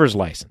their driver's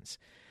license.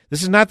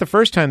 This is not the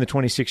first time the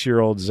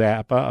 26-year-old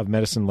Zappa of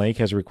Medicine Lake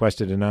has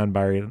requested a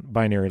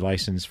non-binary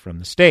license from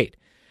the state.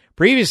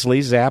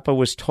 Previously, Zappa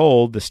was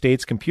told the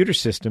state's computer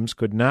systems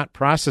could not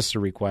process the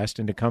request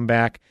and to come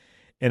back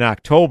in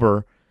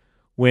October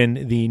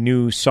when the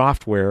new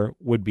software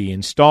would be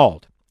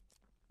installed.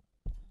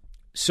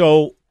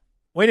 So,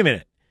 wait a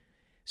minute.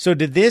 So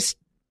did this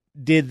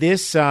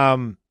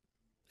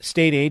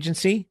state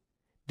agency,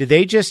 did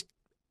they just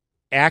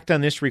act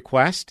on this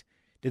request?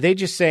 Did they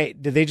just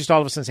all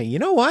of a sudden say, you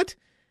know what?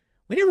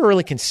 We never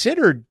really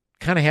considered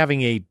kind of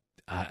having a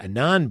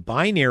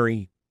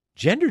non-binary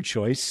gender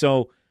choice.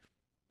 So,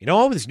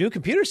 with this new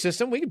computer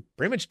system, we can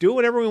pretty much do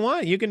whatever we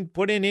want. You can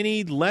put in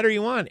any letter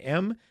you want.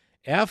 M,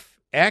 F,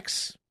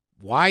 X,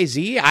 Y,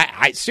 Z.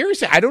 I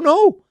seriously, I don't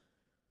know.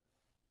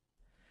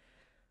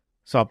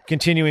 So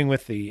continuing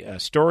with the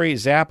story,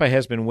 Zappa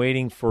has been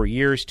waiting for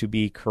years to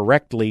be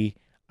correctly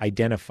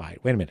identified.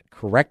 Wait a minute.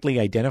 Correctly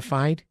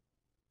identified?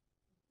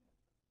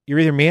 You're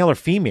either male or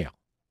female.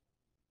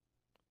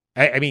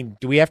 I mean,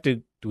 do we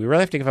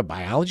really have to give a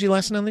biology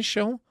lesson on this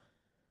show?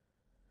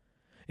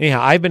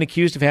 Anyhow, I've been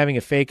accused of having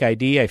a fake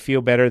ID. I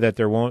feel better that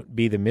there won't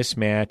be the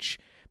mismatch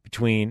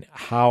between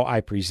how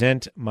I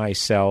present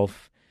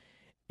myself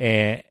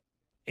and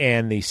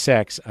the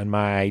sex on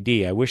my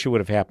ID. I wish it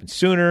would have happened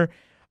sooner.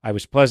 I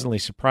was pleasantly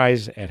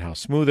surprised at how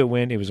smooth it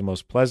went. It was the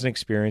most pleasant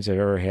experience I've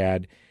ever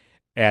had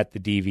at the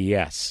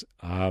DVS.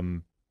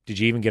 Did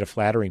you even get a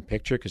flattering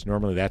picture? Because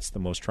normally that's the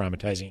most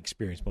traumatizing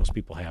experience most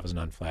people have is an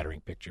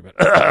unflattering picture. But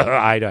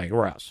I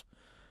digress.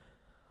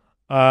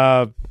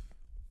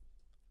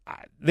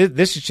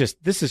 This is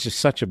just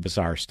such a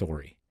bizarre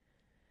story.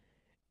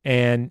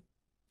 And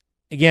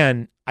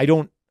again, I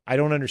don't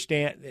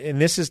understand.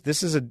 And this is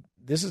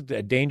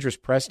a dangerous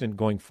precedent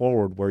going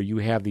forward, where you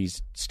have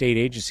these state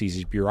agencies,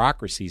 these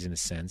bureaucracies, in a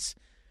sense,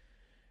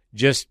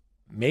 just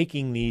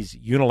making these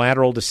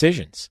unilateral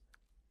decisions.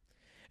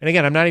 And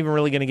again, I'm not even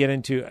really going to get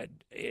into,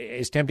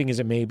 as tempting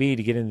as it may be,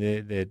 to get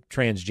into the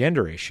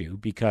transgender issue,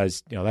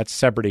 because that's a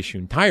separate issue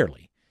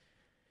entirely,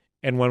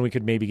 and one we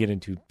could maybe get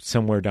into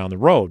somewhere down the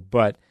road.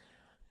 But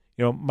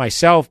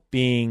myself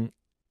being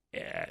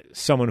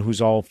someone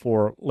who's all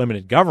for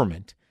limited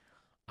government,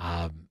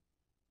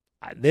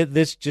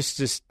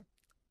 this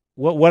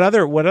what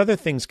other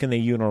things can they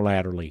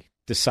unilaterally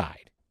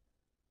decide?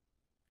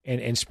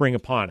 and spring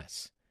upon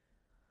us.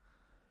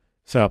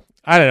 So,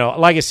 I don't know.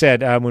 Like I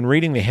said, when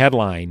reading the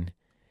headline,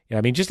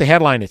 just the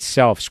headline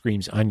itself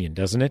screams onion,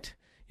 doesn't it?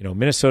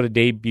 Minnesota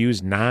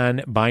debuts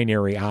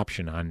non-binary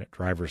option on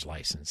driver's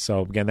license.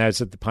 So, again,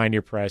 that's at the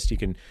Pioneer Press. You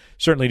can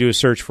certainly do a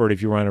search for it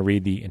if you want to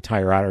read the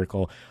entire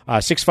article.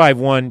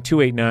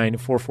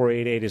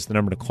 651-289-4488 is the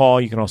number to call.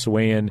 You can also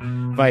weigh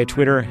in via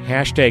Twitter,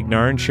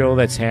 #NARN Show.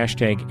 That's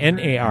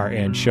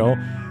 #NARN Show.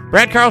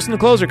 Brad Carlson, the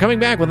closer, coming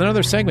back with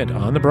another segment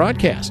on the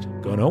broadcast.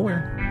 Go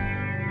nowhere.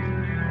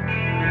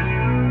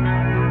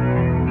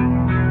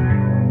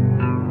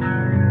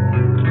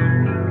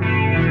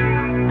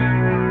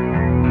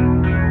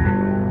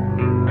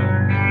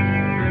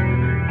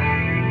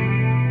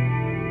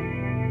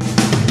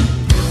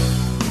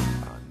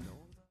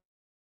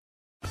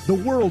 The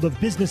world of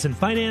business and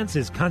finance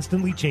is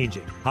constantly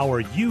changing. How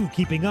are you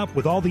keeping up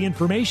with all the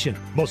information?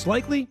 Most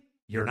likely,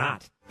 you're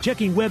not.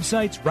 Checking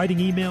websites, writing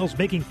emails,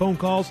 making phone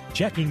calls,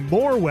 checking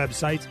more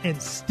websites,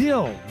 and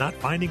still not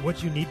finding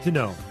what you need to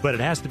know. But it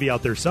has to be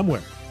out there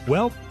somewhere.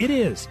 Well, it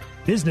is.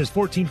 Business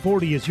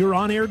 1440 is your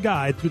on-air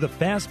guide through the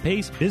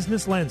fast-paced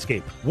business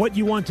landscape. What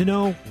you want to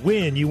know,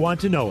 when you want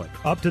to know it.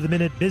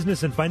 Up-to-the-minute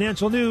business and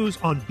financial news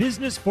on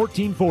Business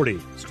 1440.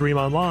 Stream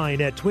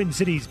online at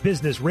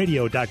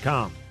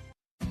TwinCitiesBusinessRadio.com.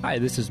 Hi,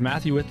 this is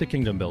Matthew with the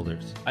Kingdom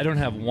Builders. I don't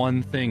have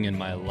one thing in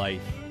my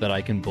life that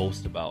I can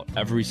boast about.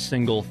 Every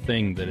single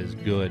thing that is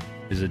good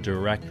is a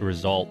direct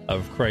result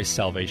of Christ's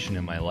salvation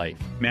in my life.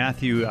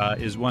 Matthew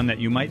is one that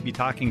you might be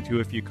talking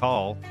to if you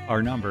call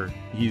our number.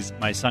 He's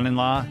my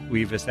son-in-law.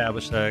 We've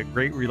established a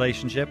great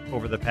relationship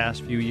over the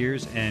past few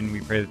years, and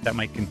we pray that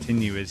might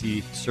continue as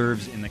he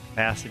serves in the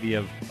capacity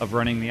of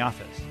running the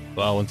office.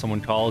 Well, when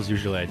someone calls,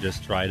 usually I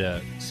just try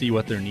to see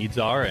what their needs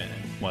are, and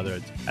whether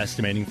it's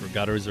estimating for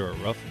gutters or a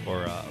roof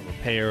or a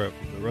repair if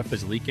the roof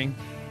is leaking.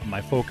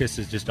 My focus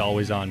is just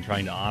always on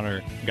trying to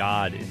honor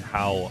God in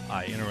how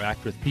I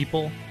interact with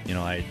people.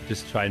 I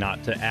just try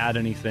not to add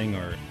anything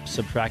or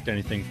subtract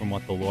anything from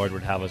what the Lord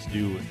would have us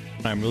do.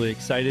 I'm really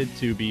excited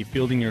to be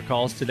fielding your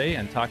calls today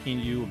and talking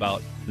to you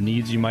about the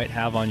needs you might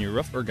have on your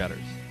roof or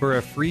gutters. For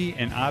a free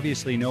and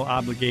obviously no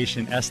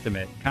obligation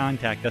estimate,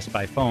 contact us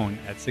by phone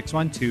at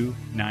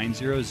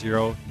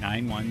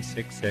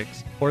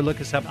 612-900-9166 or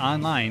look us up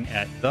online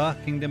at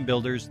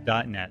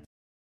thekingdombuilders.net.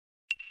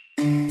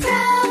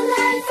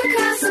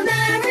 Across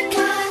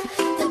America,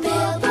 the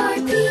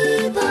Billboard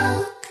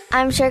people.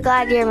 I'm sure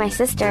glad you're my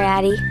sister,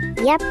 Addie.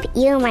 Yep,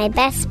 you're my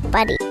best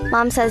buddy.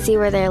 Mom says you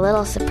were their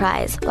little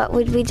surprise. What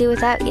would we do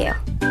without you?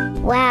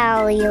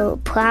 Well, you'll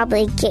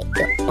probably get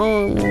your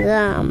own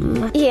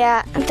gum.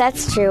 Yeah,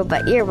 that's true,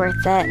 but you're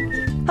worth it.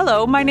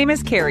 Hello, my name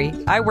is Carrie.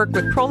 I work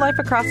with Pro-Life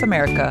Across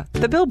America,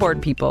 the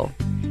Billboard people.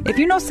 If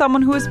you know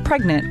someone who is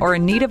pregnant or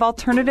in need of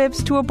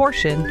alternatives to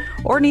abortion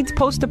or needs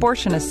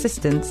post-abortion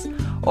assistance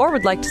or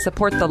would like to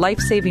support the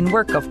life-saving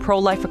work of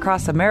Pro-Life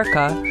Across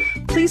America,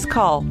 please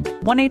call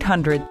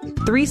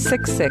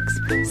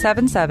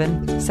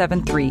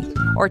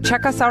 1-800-366-7773 or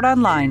check us out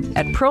online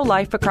at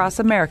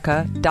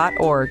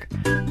prolifeacrossamerica.org.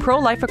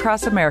 Pro-Life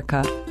Across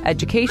America,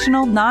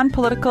 educational,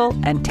 non-political,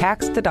 and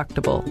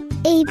tax-deductible.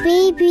 A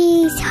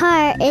baby's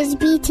heart is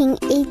beating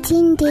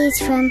 18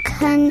 days from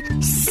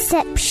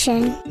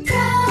conception.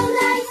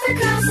 Pro-life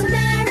across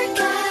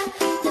America,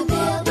 the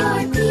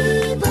Billboard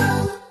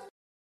people.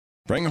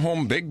 Bring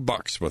home big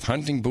bucks with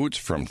hunting boots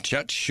from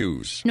Chet's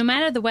Shoes. No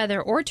matter the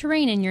weather or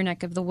terrain in your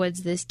neck of the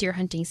woods this deer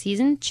hunting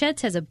season,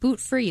 Chet's has a boot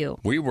for you.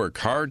 We work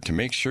hard to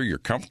make sure you're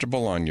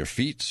comfortable on your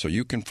feet so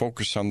you can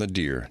focus on the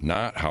deer,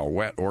 not how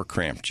wet or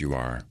cramped you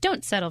are.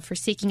 Don't settle for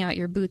seeking out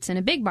your boots in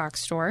a big box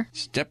store.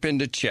 Step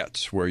into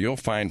Chet's, where you'll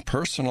find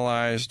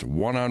personalized,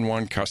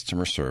 one-on-one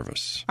customer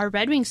service. Our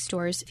Red Wing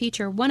stores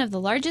feature one of the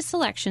largest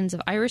selections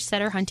of Irish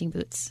setter hunting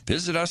boots.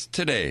 Visit us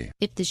today.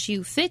 If the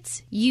shoe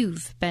fits,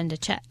 you've been to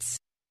Chet's.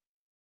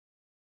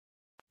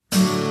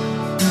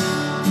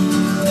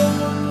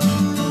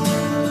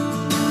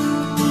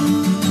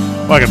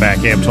 Welcome back,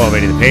 AM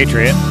 1280 The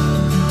Patriot.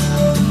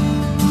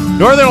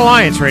 Northern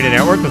Alliance Radio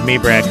Network with me,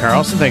 Brad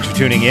Carlson. Thanks for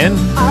tuning in.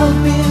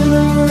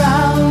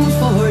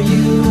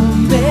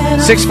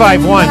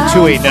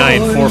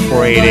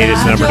 651-289-4488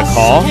 is the number to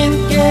call.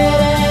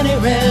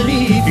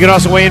 You can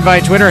also weigh in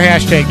via Twitter,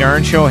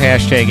 #NARN Show,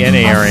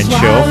 #NARN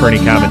Show for any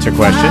comments or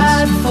questions.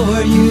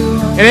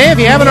 And hey, if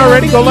you haven't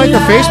already, go like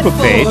our Facebook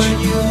page.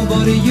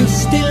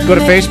 Go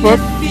to Facebook,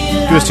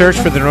 do a search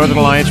for the Northern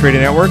Alliance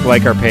Radio Network,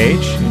 like our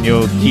page, and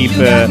you'll keep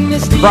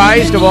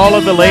apprised of all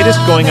of the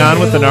latest going on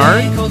with the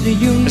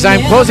NARN. As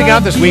I'm closing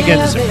out this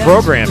weekend's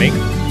programming,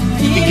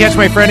 you can catch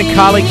my friend and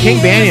colleague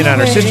King Banyan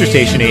on our sister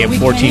station, AM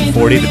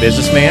 1440, The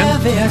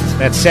Businessman.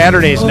 That's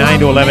Saturdays, 9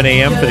 to 11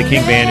 a.m. for the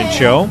King Banyan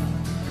Show.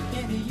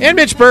 And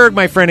Mitch Berg,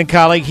 my friend and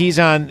colleague, he's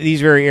on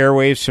these very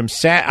airwaves on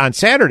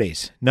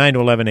Saturdays, 9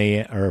 to 11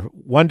 a.m. or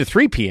 1 to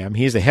 3 p.m.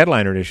 He's the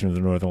headliner edition of the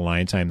Northern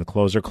Alliance. I'm the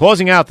closer.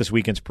 Closing out this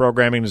weekend's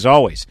programming, as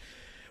always,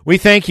 we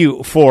thank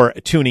you for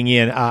tuning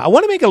in. I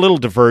want to make a little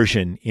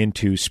diversion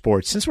into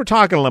sports, since we're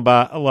talking a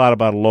lot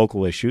about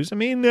local issues. I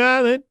mean,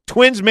 the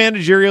Twins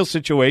managerial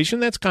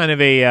situation, that's kind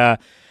of a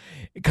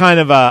kind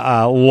of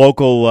a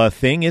local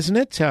thing, isn't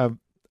it?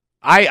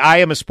 I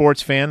am a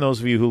sports fan. Those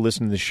of you who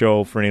listen to the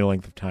show for any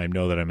length of time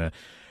know that I'm a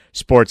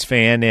sports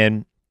fan,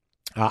 and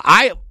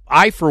I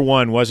for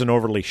one wasn't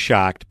overly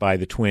shocked by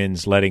the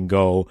Twins letting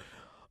go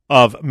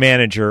of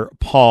manager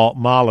Paul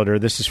Molitor.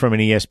 This is from an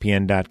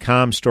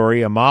ESPN.com story.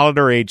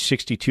 Molitor, age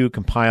 62,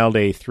 compiled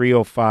a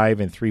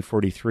 .305 and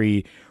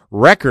 .343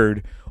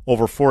 record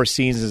over 4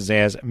 seasons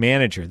as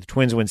manager. The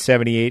Twins went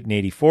 78 and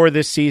 84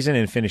 this season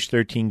and finished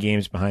 13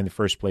 games behind the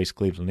first-place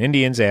Cleveland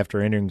Indians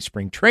after entering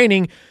spring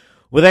training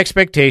with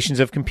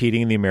expectations of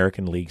competing in the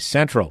American League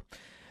Central.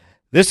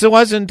 This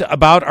wasn't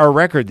about our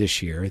record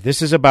this year.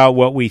 This is about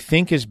what we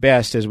think is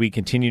best as we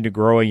continue to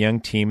grow a young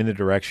team in the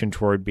direction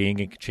toward being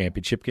a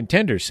championship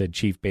contender, said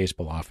Chief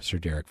Baseball Officer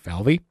Derek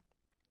Falvey.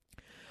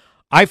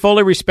 I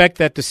fully respect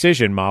that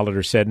decision,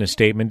 Molitor said in a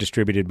statement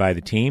distributed by the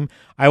team.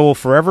 I will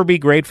forever be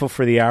grateful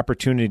for the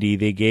opportunity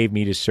they gave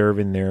me to serve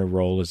in the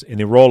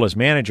role as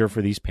manager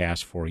for these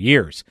past 4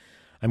 years.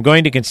 I'm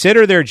going to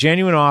consider their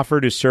genuine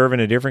offer to serve in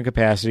a different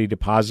capacity to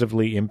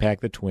positively impact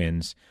the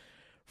Twins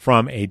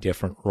from a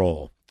different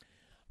role.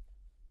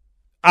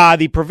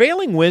 The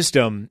prevailing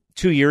wisdom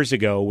 2 years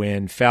ago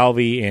when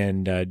Falvey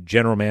and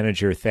general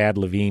manager Thad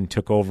Levine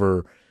took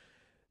over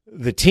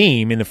the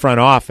team in the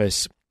front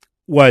office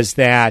was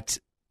that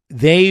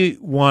they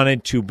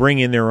wanted to bring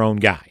in their own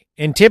guy.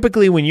 And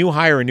typically when you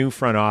hire a new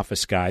front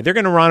office guy, they're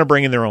going to want to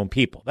bring in their own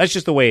people. That's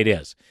just the way it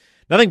is.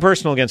 Nothing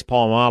personal against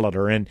Paul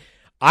Molitor. And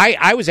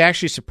I was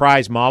actually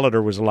surprised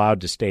Molitor was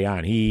allowed to stay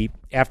on.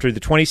 After the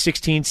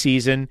 2016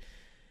 season,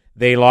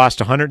 they lost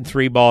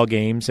 103 ball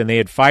games, and they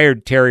had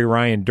fired Terry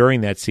Ryan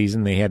during that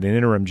season. They had an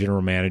interim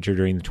general manager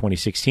during the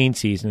 2016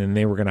 season, and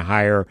they were going to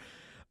hire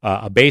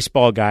a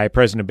baseball guy,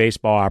 president of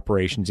baseball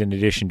operations, in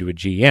addition to a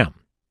GM.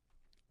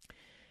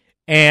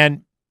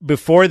 And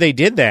before they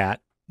did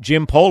that,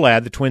 Jim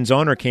Pohlad, the Twins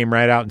owner, came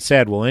right out and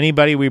said, well,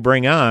 anybody we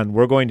bring on,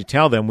 we're going to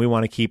tell them we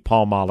want to keep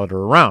Paul Molitor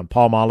around.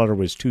 Paul Molitor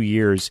was 2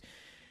 years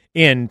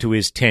into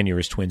his tenure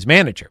as Twins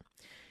manager.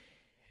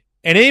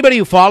 And anybody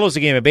who follows the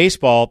game of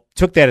baseball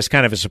took that as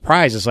kind of a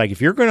surprise. It's like, if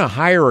you're going to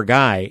hire a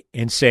guy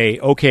and say,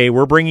 okay,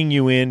 we're bringing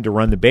you in to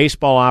run the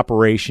baseball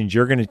operations,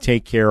 you're going to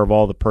take care of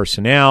all the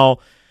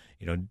personnel,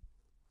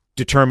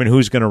 determine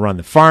who's going to run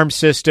the farm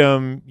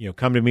system,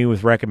 come to me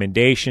with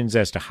recommendations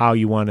as to how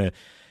you want to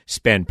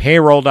spend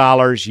payroll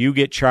dollars, you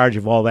get charge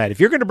of all that. If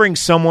you're going to bring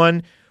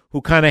someone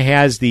who kind of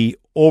has the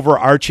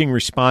overarching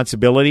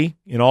responsibility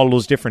in all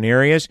those different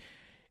areas,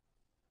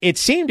 it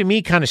seemed to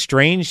me kind of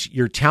strange.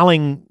 You're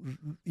telling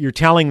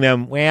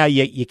them, well,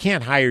 you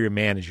can't hire your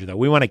manager, though.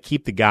 We want to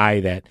keep the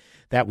guy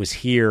that was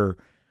here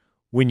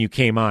when you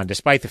came on,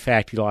 despite the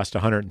fact he lost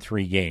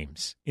 103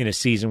 games in a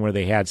season where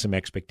they had some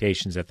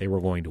expectations that they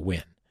were going to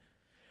win.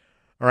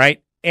 All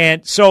right?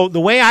 And so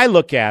the way I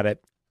look at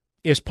it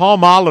is Paul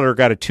Molitor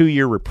got a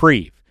 2-year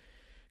reprieve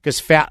because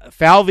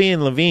Falvey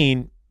and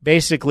Levine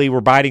basically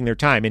were biding their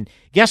time. And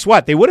guess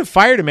what? They would have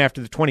fired him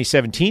after the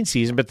 2017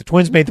 season, but the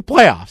Twins made the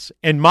playoffs.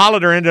 And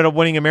Molitor ended up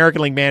winning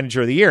American League Manager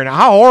of the Year. Now,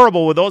 how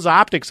horrible would those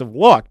optics have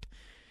looked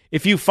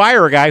if you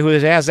fire a guy who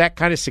has that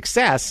kind of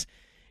success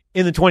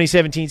in the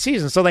 2017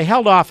 season? So they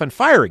held off on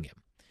firing him.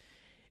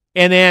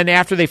 And then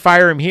after they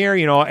fire him here,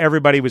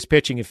 everybody was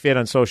pitching a fit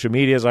on social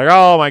media. It's like,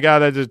 oh, my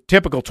God, the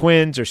typical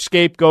Twins are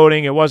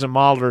scapegoating. It wasn't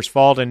Molitor's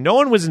fault. And no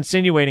one was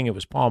insinuating it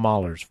was Paul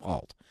Molitor's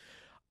fault.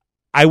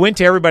 I went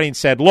to everybody and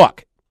said,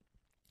 look,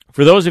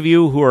 for those of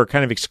you who are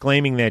kind of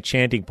exclaiming that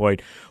chanting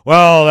point,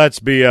 well,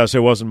 that's BS, it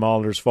wasn't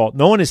Molitor's fault.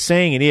 No one is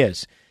saying it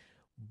is.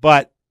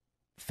 But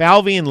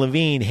Falvey and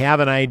Levine have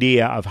an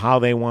idea of how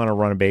they want to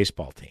run a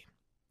baseball team.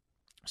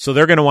 So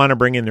they're going to want to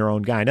bring in their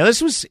own guy. Now,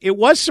 it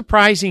was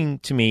surprising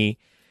to me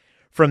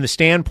from the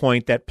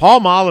standpoint that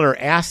Paul Molitor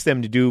asked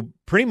them to do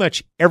pretty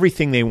much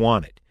everything they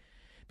wanted.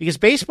 Because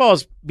baseball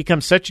has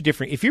become such a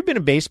different, if you've been a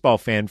baseball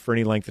fan for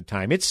any length of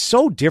time, it's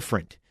so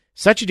different.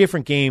 Such a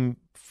different game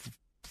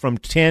from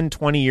 10,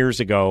 20 years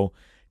ago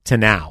to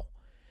now.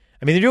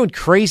 I mean, they're doing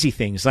crazy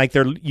things like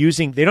they don't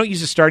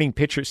use a starting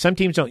pitcher. Some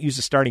teams don't use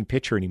a starting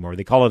pitcher anymore.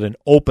 They call it an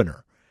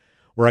opener,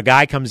 where a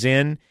guy comes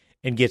in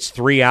and gets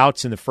 3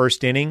 outs in the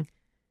first inning,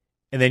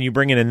 and then you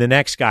bring in the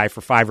next guy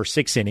for 5 or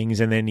 6 innings,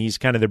 and then he's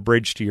kind of the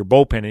bridge to your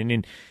bullpen.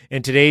 And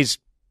in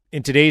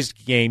today's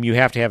game, you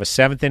have to have a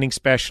 7th inning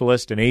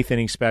specialist, an 8th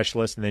inning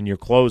specialist, and then your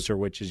closer,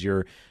 which is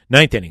your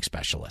 9th inning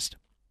specialist.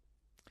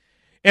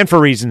 And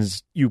for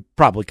reasons you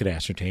probably could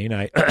ascertain,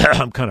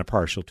 I'm kind of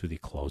partial to the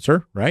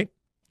closer, right?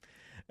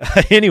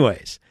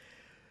 Anyways,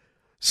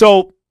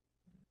 so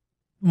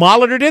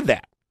Molitor did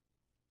that.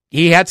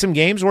 He had some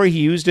games where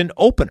he used an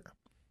opener.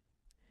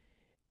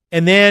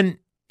 And then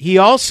he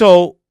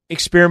also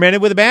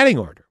experimented with a batting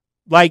order.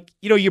 Like,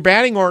 your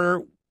batting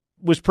order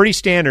was pretty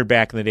standard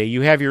back in the day.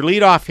 You have your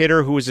leadoff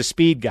hitter who was a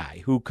speed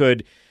guy who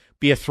could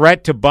be a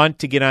threat to bunt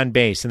to get on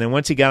base. And then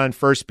once he got on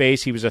first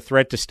base, he was a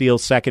threat to steal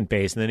second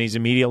base. And then he's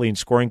immediately in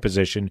scoring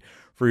position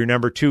for your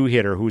number 2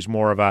 hitter, who's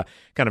more of a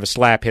kind of a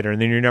slap hitter.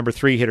 And then your number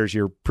 3 hitter is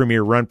your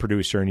premier run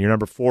producer. And your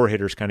number 4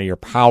 hitter is kind of your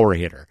power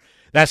hitter,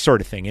 that sort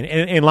of thing.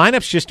 And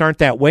lineups just aren't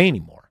that way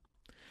anymore.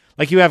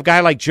 Like you have a guy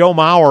like Joe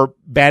Mauer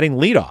batting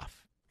leadoff,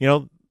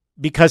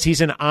 because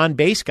he's an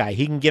on-base guy.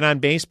 He can get on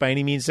base by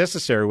any means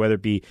necessary, whether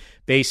it be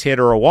base hit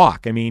or a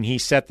walk. I mean, he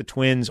set the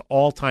Twins'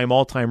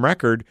 all-time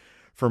record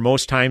for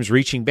most times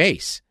reaching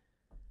base.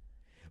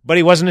 But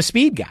he wasn't a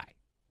speed guy.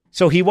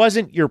 So he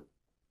wasn't your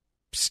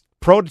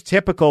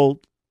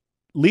prototypical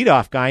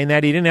leadoff guy in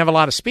that he didn't have a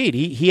lot of speed.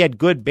 He had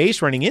good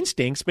base-running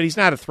instincts, but he's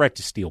not a threat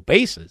to steal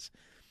bases.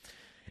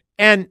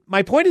 And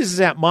my point is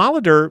that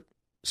Molitor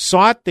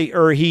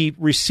he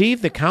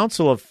received the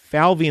counsel of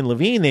Falvey and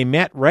Levine. They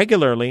met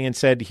regularly and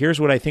said, here's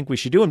what I think we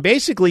should do. And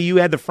basically you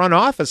had the front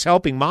office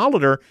helping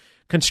Molitor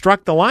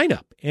construct the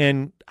lineup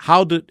and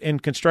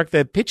construct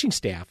the pitching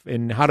staff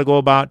and how to go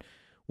about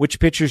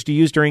which pitchers to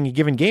use during a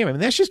given game. I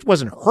mean, that just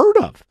wasn't heard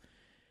of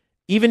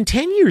even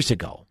 10 years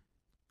ago.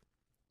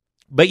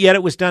 But yet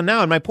it was done now.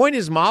 And my point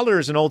is Molitor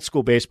is an old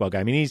school baseball guy.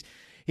 I mean,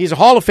 he's a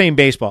Hall of Fame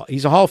baseball.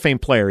 He's a Hall of Fame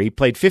player. He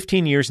played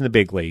 15 years in the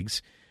big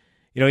leagues.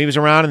 He was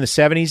around in the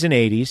 70s and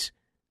 80s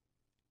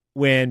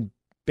when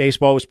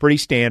baseball was pretty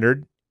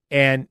standard,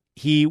 and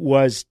he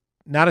was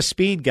not a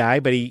speed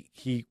guy, but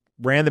he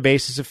ran the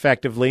bases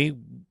effectively,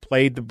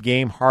 played the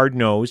game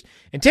hard-nosed.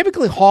 And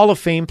typically Hall of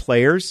Fame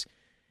players,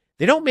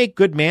 they don't make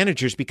good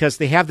managers because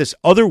they have this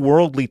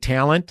otherworldly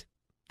talent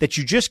that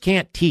you just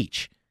can't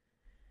teach.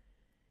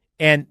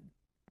 And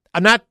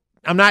I'm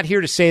not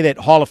here to say that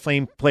Hall of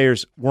Fame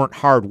players weren't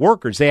hard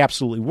workers. They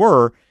absolutely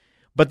were.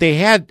 But they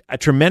had a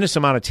tremendous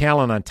amount of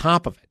talent on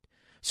top of it.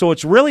 So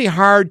it's really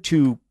hard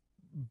to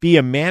be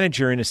a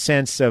manager in a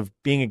sense of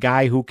being a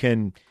guy who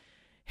can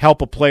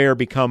help a player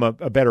become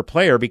a better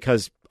player,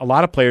 because a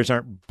lot of players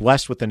aren't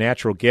blessed with the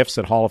natural gifts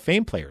that Hall of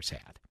Fame players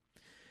had.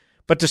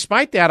 But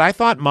despite that, I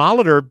thought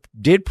Molitor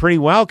did pretty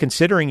well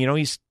considering,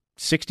 he's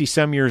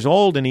 60-some years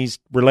old and he's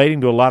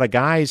relating to a lot of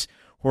guys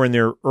who are in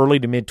their early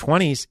to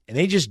mid-20s, and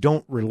they just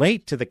don't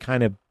relate to the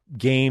kind of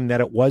game that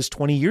it was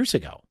 20 years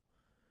ago.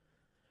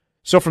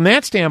 So from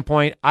that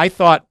standpoint, I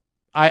thought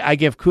I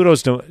give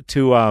kudos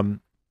to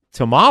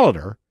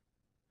Molitor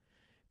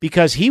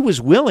because he was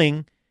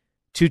willing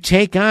to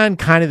take on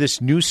kind of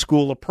this new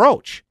school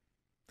approach.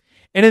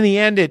 And in the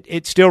end,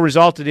 it still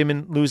resulted in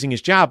him losing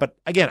his job. But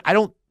again, I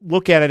don't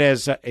look at it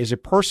as a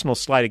personal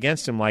slight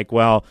against him, like,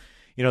 well,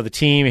 the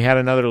team had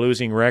another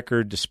losing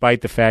record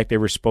despite the fact they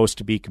were supposed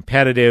to be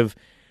competitive.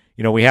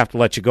 We have to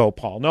let you go,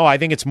 Paul. No, I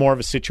think it's more of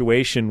a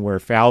situation where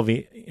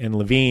Falvey and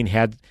Levine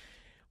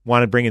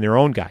wanted to bring in their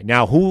own guy.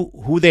 Now,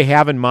 who they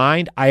have in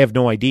mind, I have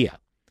no idea.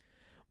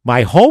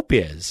 My hope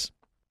is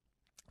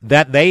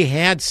that they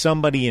had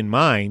somebody in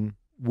mind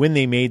when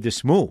they made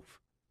this move.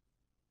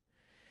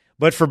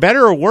 But for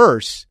better or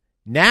worse,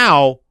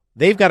 now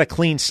they've got a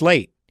clean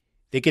slate.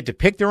 They get to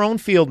pick their own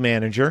field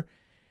manager.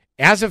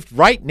 As of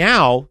right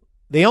now,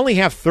 they only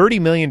have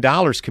 $30 million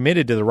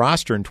committed to the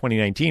roster in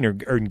 2019,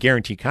 or in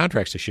guaranteed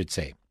contracts, I should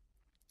say.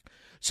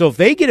 So if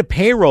they get a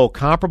payroll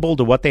comparable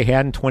to what they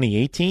had in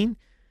 2018,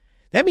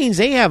 that means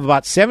they have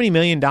about $70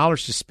 million to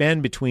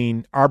spend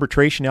between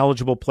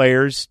arbitration-eligible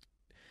players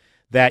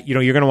that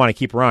you're going to want to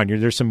keep around.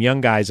 There's some young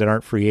guys that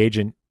aren't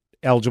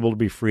eligible to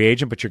be free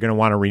agent, but you're going to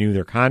want to renew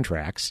their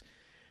contracts.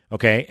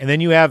 Okay, and then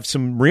you have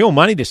some real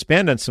money to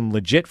spend on some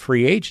legit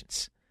free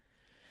agents.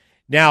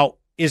 Now,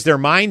 is their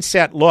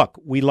mindset, look,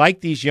 we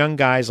like these young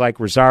guys like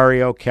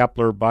Rosario,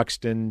 Kepler,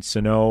 Buxton,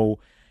 Sano,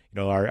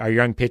 our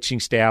young pitching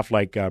staff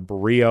like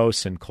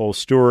Barrios and Cole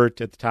Stewart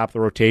at the top of the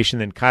rotation.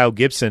 Then Kyle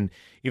Gibson,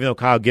 even though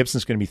Kyle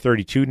Gibson's going to be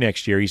 32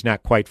 next year, he's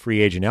not quite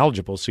free agent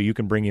eligible, so you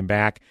can bring him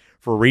back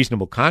for a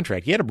reasonable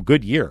contract. He had a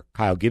good year,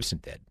 Kyle Gibson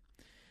did.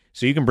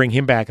 So you can bring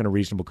him back on a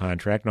reasonable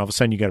contract, and all of a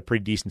sudden you got a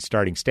pretty decent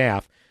starting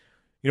staff.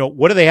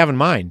 What do they have in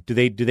mind? Do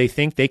they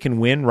think they can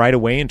win right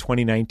away in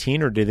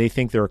 2019, or do they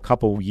think they're a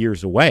couple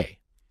years away?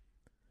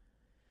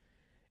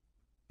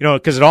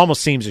 Because it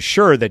almost seems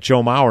assured that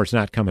Joe Mauer's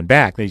not coming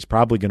back, that he's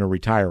probably going to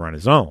retire on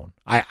his own.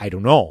 I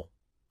don't know.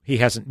 He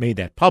hasn't made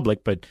that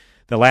public, but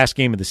the last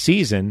game of the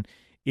season,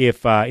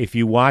 if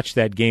you watch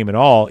that game at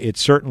all, it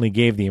certainly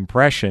gave the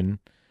impression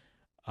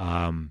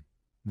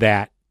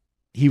that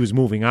he was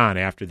moving on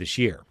after this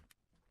year.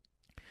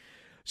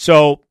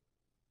 So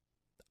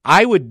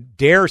I would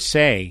dare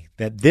say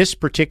that this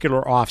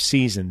particular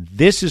offseason,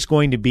 this is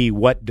going to be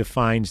what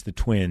defines the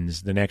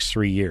Twins the next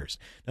 3 years.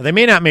 Now, they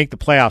may not make the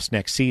playoffs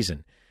next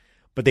season,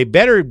 but they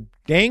better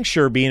dang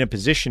sure be in a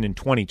position in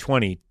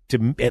 2020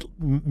 to at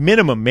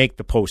minimum make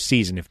the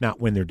postseason, if not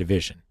win their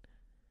division.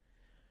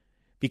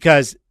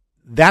 Because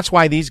that's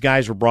why these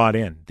guys were brought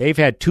in. They've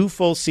had 2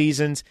 full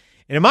seasons,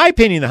 and in my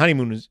opinion, the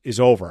honeymoon is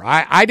over.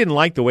 I didn't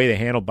like the way they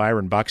handled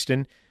Byron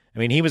Buxton. I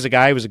mean, he was a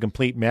guy who was a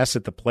complete mess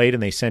at the plate,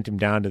 and they sent him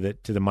down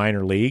to the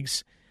minor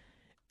leagues.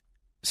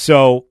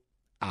 So,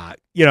 I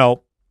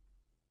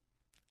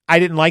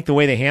didn't like the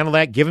way they handled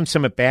that. Give him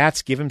some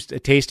at-bats, give him a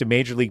taste of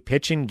major league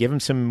pitching, give him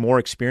some more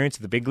experience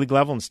at the big league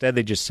level. Instead,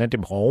 they just sent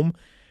him home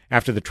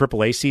after the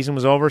AAA season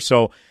was over.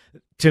 So,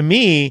 to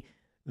me,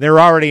 they're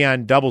already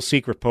on double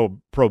secret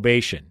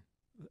probation,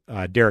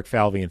 Derek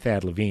Falvey and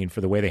Thad Levine, for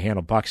the way they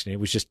handled Buxton.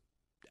 It was just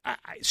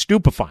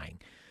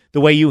stupefying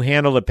the way you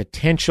handle a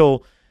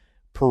potential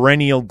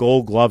perennial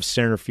Gold Glove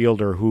center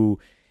fielder who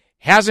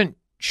hasn't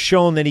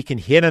shown that he can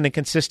hit on a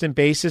consistent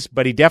basis,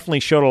 but he definitely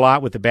showed a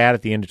lot with the bat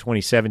at the end of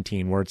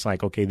 2017 where it's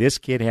like, okay, this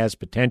kid has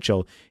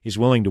potential. He's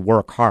willing to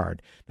work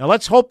hard. Now,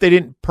 let's hope they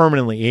didn't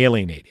permanently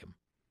alienate him.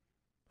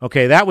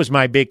 Okay, that was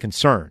my big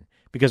concern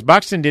because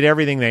Buxton did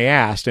everything they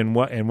asked, and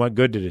what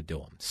good did it do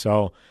him?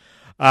 So,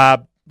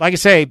 like I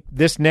say,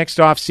 this next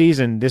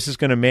offseason, this is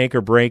going to make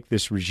or break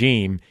this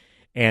regime,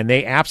 and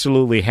they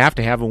absolutely have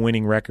to have a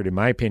winning record, in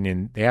my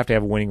opinion. They have to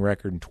have a winning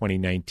record in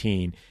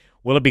 2019.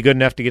 Will it be good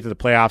enough to get to the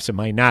playoffs? It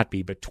might not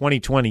be, but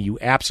 2020, you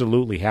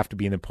absolutely have to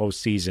be in the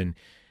postseason,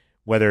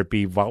 whether it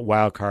be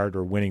wild card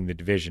or winning the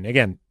division.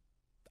 Again,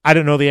 I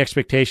don't know the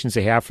expectations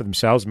they have for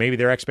themselves. Maybe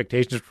their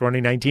expectations for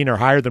 2019 are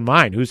higher than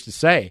mine. Who's to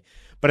say?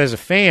 But as a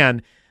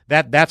fan,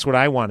 that's what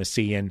I want to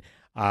see. And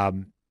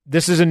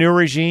this is a new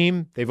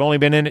regime. They've only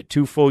been in it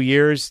 2 full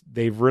years.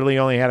 They've really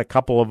only had a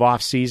couple of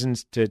off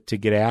seasons to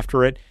get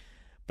after it.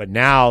 But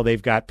now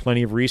they've got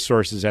plenty of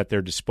resources at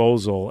their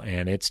disposal,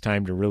 and it's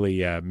time to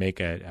really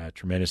make a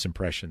tremendous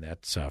impression.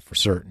 That's for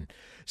certain.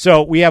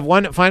 So we have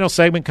one final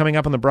segment coming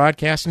up on the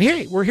broadcast. And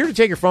hey, we're here to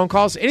take your phone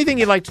calls. Anything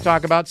you'd like to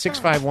talk about,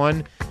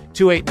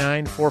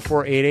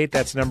 651-289-4488.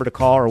 That's the number to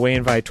call, or weigh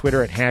in via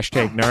Twitter at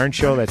 #NARN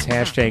Show. That's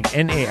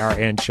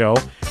 #NARN Show.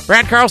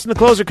 Brad Carlson, the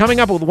closer, coming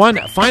up with one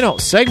final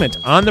segment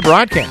on the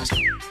broadcast.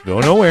 Go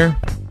nowhere.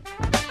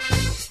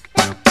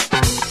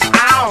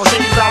 Ow,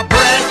 she's a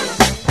brick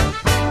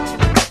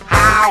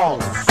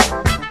house.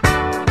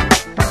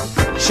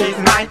 She's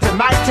mighty,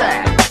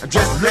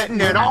 just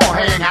letting it all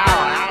hang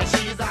out.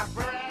 She's a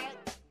brick.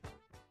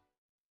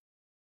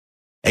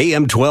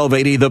 AM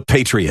 1280, The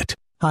Patriot.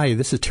 Hi,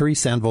 this is Terry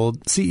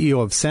Sandvold,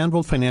 CEO of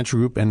Sandvold Financial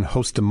Group and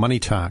host of Money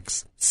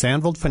Talks.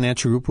 Sandvold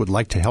Financial Group would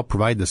like to help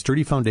provide the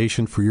sturdy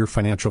foundation for your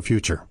financial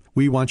future.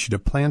 We want you to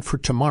plan for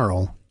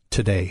tomorrow,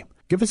 today.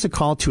 Give us a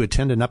call to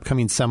attend an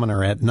upcoming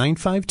seminar at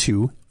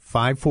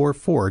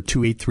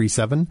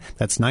 952-544-2837.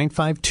 That's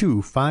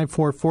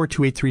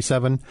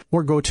 952-544-2837.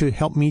 Or go to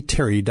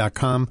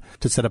helpmeterry.com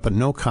to set up a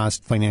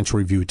no-cost financial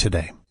review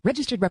today.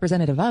 Registered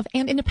representative of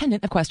and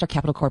independent of Questar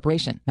Capital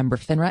Corporation. Member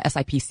FINRA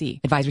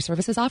SIPC. Advisory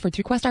services offered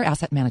through Questar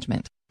Asset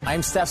Management.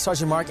 I'm Staff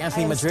Sergeant Mark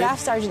Anthony Madrid. Staff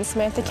Sergeant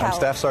Samantha Cowell. I'm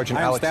Staff Sergeant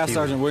Alex Staff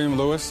Sergeant William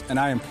Lewis, and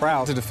I am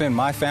proud to defend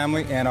my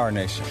family and our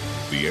nation.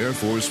 The Air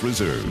Force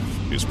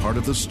Reserve is part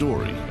of the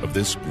story of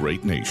this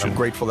great nation. I'm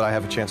grateful that I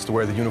have a chance to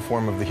wear the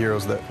uniform of the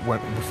heroes that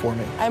went before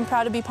me. I'm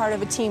proud to be part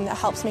of a team that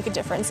helps make a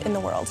difference in the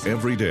world.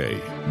 Every day,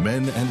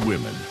 men and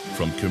women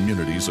from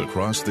communities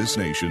across this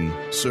nation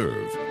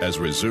serve as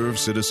Reserve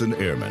Citizen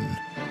Airmen.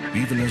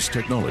 Even as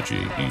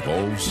technology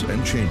evolves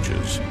and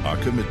changes, our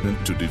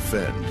commitment to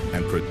defend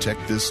and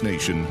protect this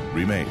nation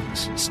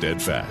remains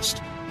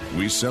steadfast.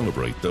 We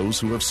celebrate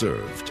those who have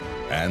served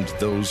and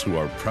those who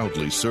are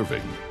proudly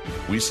serving.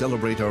 We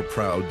celebrate our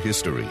proud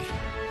history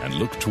and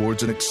look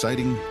towards an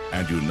exciting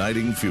and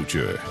uniting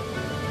future.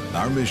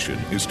 Our mission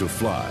is to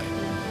fly,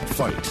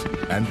 fight,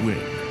 and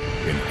win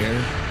in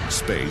air,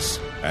 space,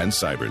 and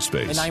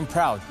cyberspace. And I'm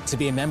proud to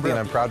be a member. And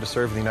I'm proud to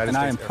serve in the United States.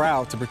 And I am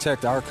proud to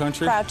protect our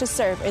country. Proud to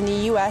serve in the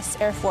U.S.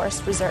 Air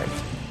Force Reserve.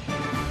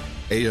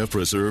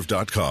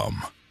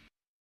 AFReserve.com.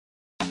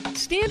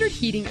 Standard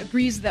Heating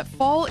agrees that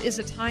fall is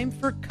a time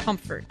for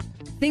comfort.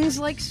 Things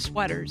like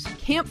sweaters,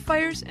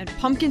 campfires, and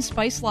pumpkin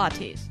spice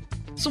lattes.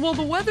 So while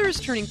the weather is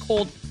turning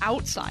cold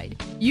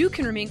outside, you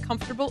can remain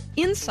comfortable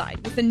inside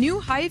with a new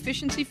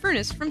high-efficiency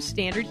furnace from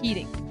Standard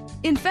Heating.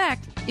 In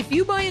fact, if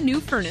you buy a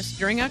new furnace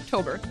during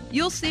October,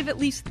 you'll save at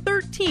least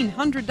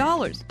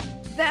 $1,300.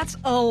 That's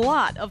a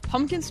lot of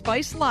pumpkin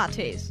spice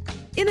lattes.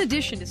 In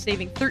addition to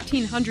saving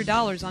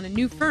 $1,300 on a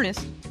new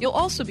furnace, you'll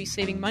also be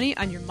saving money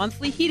on your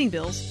monthly heating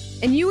bills,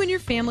 and you and your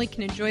family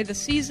can enjoy the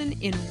season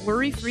in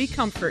worry-free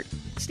comfort.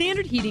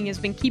 Standard Heating has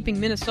been keeping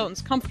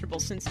Minnesotans comfortable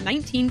since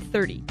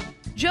 1930.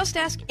 Just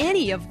ask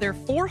any of their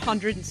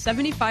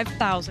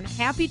 475,000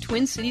 happy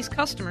Twin Cities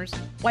customers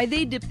why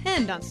they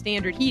depend on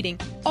Standard Heating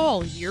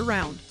all year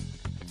round.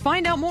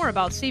 Find out more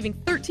about saving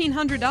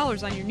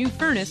 $1,300 on your new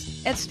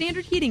furnace at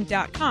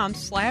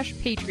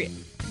standardheating.com/patriot.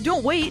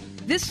 Don't wait.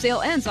 This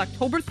sale ends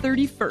October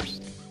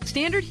 31st.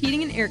 Standard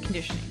Heating and Air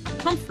Conditioning.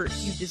 Comfort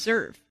you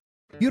deserve.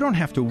 You don't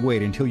have to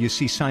wait until you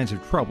see signs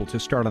of trouble to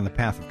start on the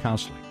path of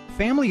counseling.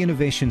 Family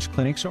Innovations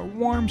clinics are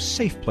warm,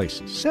 safe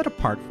places set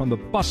apart from the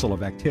bustle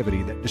of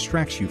activity that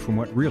distracts you from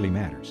what really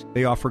matters.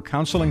 They offer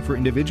counseling for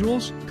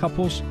individuals,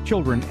 couples,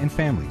 children, and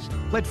families.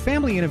 Let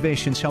Family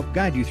Innovations help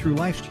guide you through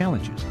life's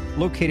challenges.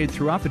 Located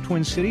throughout the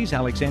Twin Cities,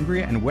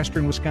 Alexandria, and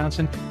western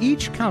Wisconsin,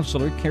 each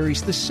counselor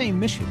carries the same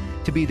mission: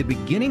 to be the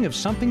beginning of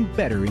something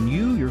better in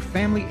you, your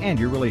family, and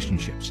your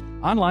relationships.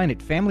 Online at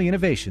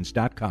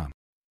FamilyInnovations.com.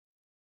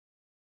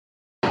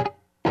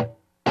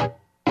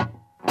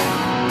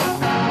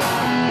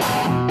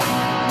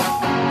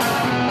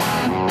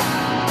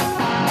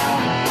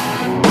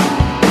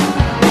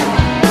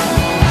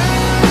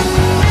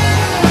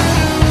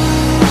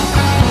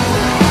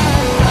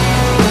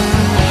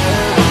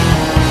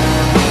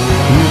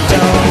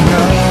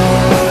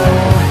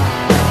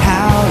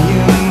 How you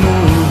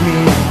move me,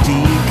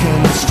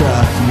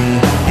 deconstruct me,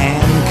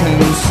 and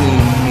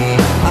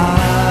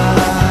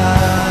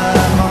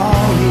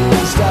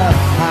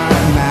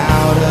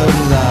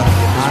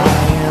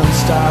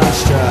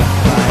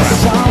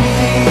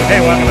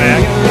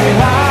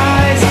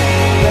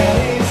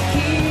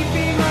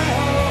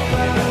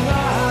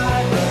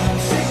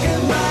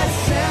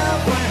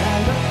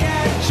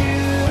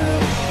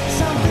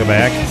Welcome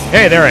back.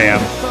 Hey, there I am.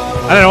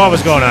 I don't know what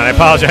was going on. I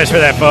apologize for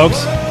that,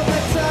 folks.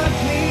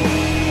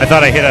 I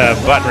thought I hit a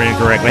button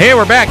incorrectly. Hey,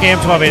 we're back. AM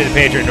 1280, the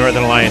Patriot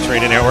Northern Alliance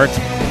Radio Network.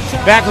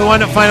 Back with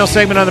one final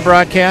segment on the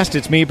broadcast.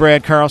 It's me,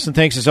 Brad Carlson.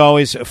 Thanks, as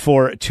always,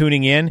 for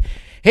tuning in.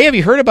 Hey, have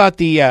you heard about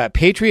the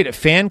Patriot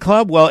Fan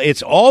Club? Well,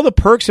 it's all the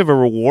perks of a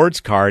rewards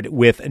card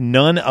with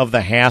none of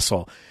the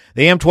hassle.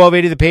 The AM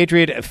 1280 The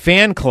Patriot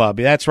Fan Club.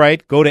 That's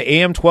right. Go to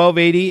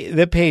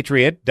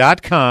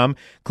am1280thepatriot.com.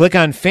 Click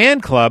on Fan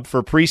Club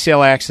for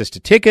pre-sale access to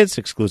tickets,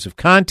 exclusive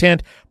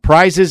content,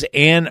 prizes,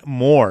 and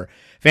more.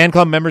 Fan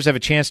Club members have a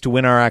chance to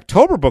win our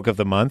October book of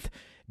the month,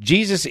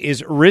 Jesus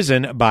is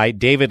Risen by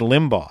David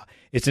Limbaugh.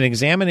 It's an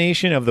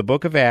examination of the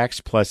book of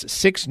Acts plus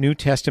 6 New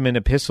Testament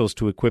epistles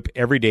to equip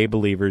everyday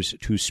believers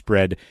to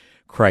spread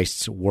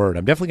Christ's word.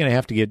 I'm definitely going to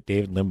have to get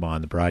David Limbaugh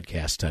on the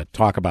broadcast to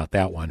talk about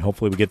that one.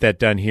 Hopefully we get that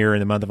done here in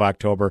the month of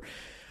October.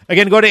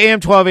 Again, go to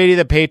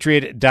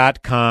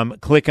am1280thepatriot.com.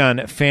 Click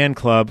on Fan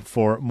Club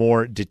for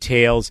more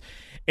details.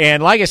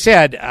 And like I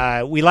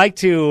said, we like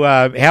to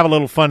have a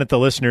little fun at the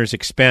listener's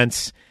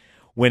expense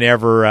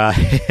whenever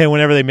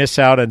they miss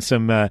out on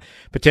some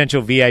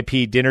potential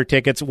VIP dinner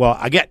tickets.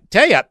 Well,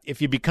 tell you, if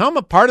you become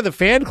a part of the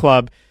fan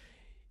club,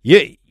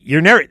 you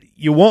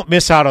won't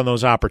miss out on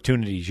those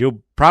opportunities.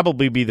 You'll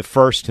probably be the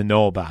first to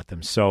know about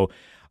them. So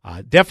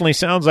definitely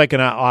sounds like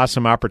an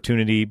awesome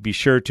opportunity. Be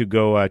sure to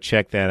go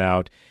check that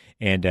out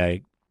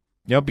and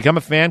become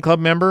a fan club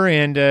member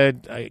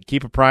and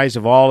keep apprised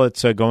of all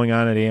that's going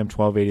on at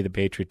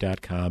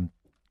am1280thepatriot.com.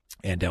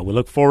 And we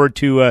look forward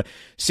to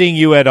seeing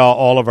you at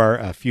all of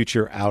our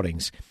future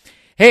outings.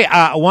 Hey,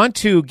 I want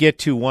to get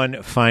to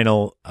one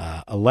final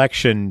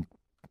election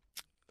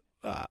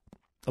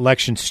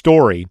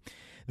story.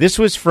 This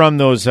was from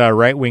those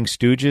right-wing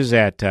stooges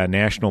at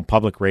National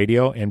Public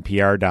Radio,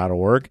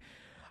 NPR.org.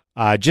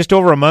 Just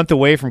over a month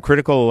away from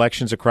critical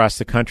elections across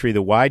the country,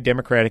 the wide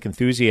Democratic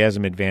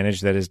enthusiasm advantage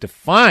that has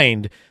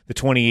defined the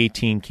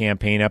 2018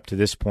 campaign up to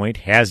this point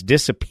has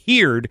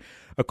disappeared,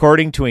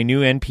 according to a new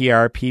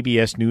NPR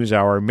PBS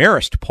NewsHour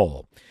Marist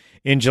poll.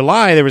 In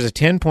July, there was a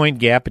 10-point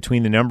gap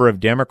between the number of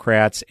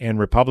Democrats and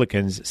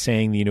Republicans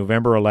saying the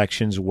November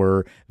elections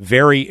were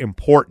very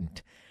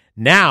important.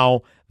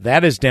 Now,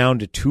 that is down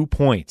to 2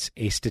 points,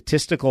 a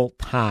statistical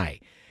tie.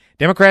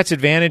 Democrats'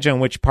 advantage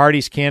on which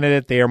party's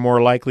candidate they are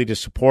more likely to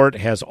support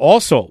has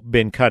also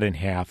been cut in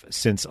half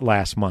since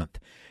last month.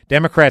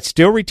 Democrats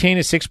still retain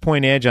a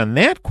 6-point edge on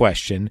that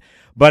question,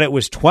 but it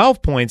was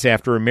 12 points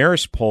after a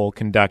Marist poll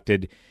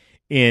conducted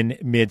in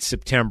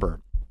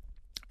mid-September.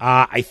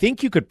 I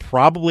think you could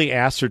probably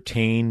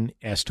ascertain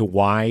as to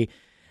why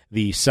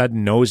the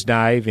sudden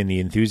nosedive in the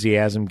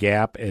enthusiasm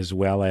gap, as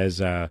well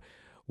as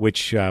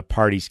which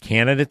party's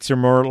candidates are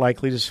more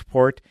likely to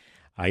support.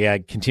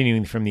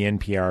 Continuing from the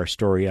NPR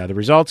story, the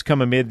results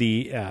come amid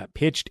the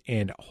pitched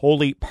and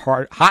hotly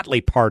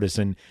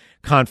partisan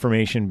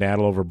confirmation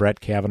battle over Brett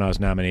Kavanaugh's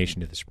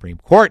nomination to the Supreme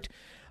Court.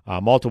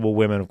 Multiple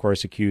women, of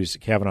course,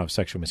 accused Kavanaugh of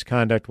sexual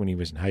misconduct when he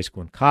was in high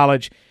school and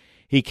college.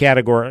 He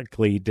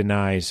categorically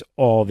denies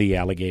all the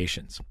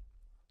allegations.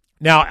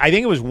 Now, I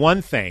think it was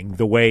one thing,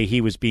 the way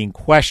he was being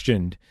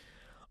questioned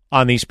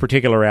on these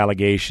particular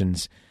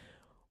allegations,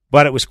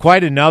 but it was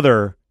quite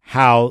another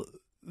how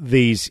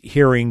these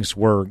hearings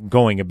were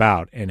going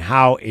about and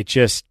how it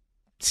just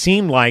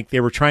seemed like they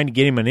were trying to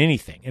get him on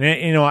anything.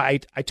 And, I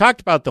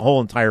talked about the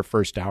whole entire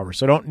first hour,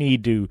 so I don't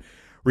need to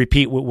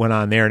repeat what went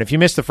on there. And if you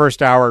missed the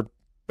first hour,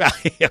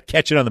 I'll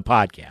catch it on the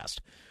podcast.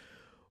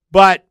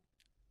 But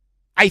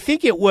I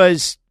think it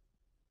was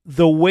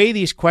the way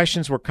these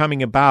questions were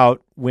coming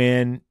about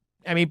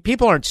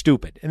people aren't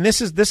stupid. And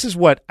this is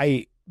what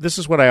I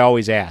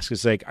always ask.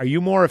 It's like, are you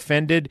more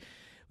offended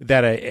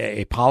that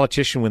a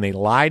politician, when they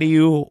lie to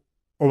you,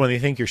 or when they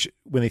think you're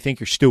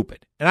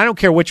stupid? And I don't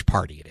care which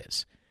party it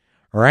is.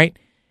 All right?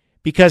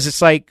 Because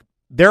it's like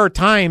there are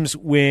times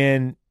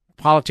when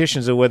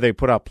politicians, whether they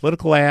put out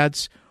political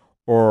ads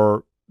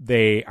or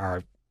they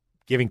are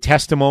giving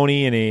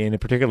testimony in a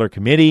particular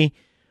committee,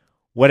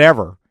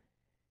 whatever,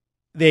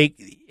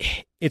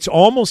 it's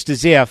almost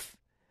as if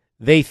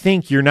they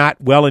think you're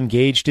not well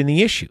engaged in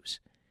the issues.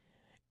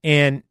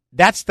 And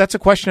that's a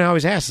question I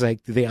always ask. Is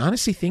like, do they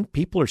honestly think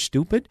people are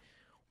stupid,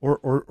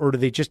 or do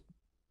they just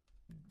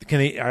do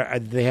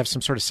they have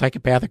some sort of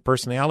psychopathic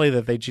personality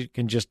that they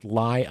can just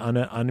lie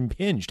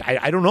unimpinged?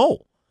 I don't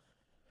know.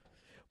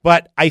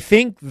 But I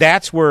think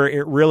that's where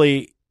it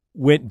really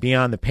went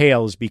beyond the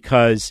pales,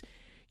 because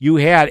you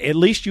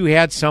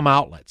had some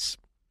outlets.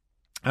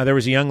 There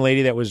was a young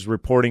lady that was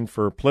reporting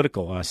for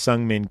Political,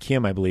 Sung Min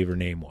Kim, I believe her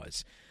name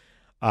was,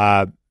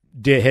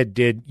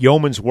 did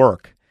yeoman's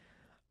work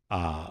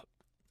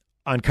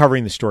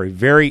uncovering the story.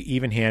 Very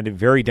even-handed,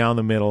 very down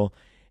the middle,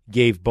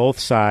 gave both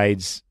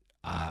sides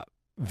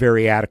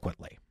very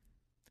adequately.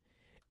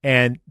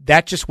 And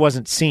that just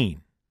wasn't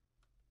seen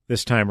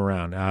this time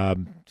around. I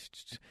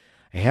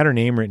had her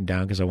name written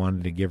down because I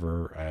wanted to give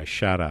her a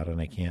shout-out,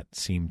 and I can't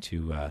seem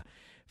to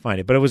find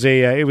it. But it was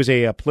a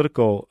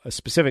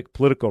specific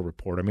Political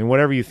report. I mean,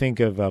 whatever you think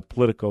of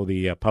Political,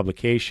 the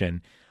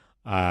publication,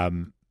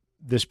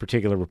 this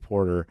particular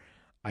reporter,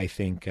 I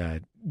think,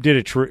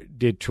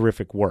 did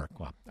terrific work.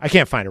 Well, I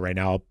can't find it right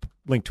now. I'll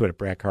link to it at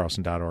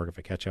bradcarlson.org if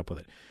I catch up with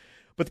it.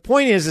 But the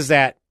point is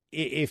that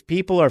if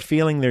people are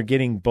feeling they're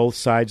getting both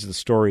sides of the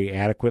story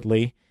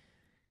adequately,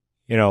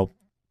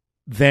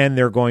 then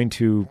they're going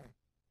to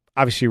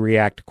obviously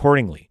react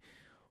accordingly.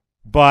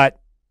 But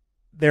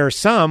there are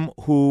some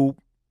who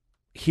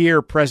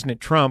hear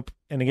President Trump,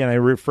 and again, I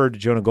referred to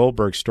Jonah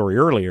Goldberg's story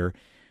earlier,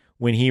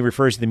 when he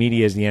refers to the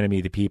media as the enemy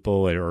of the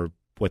people or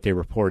what they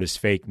report as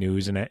fake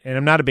news, and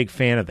I'm not a big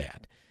fan of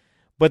that.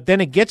 But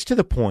then it gets to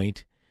the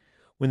point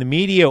when the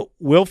media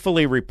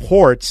willfully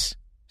reports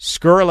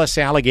scurrilous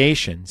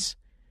allegations,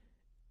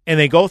 and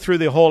they go through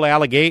the whole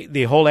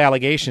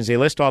allegations, they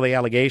list all the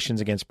allegations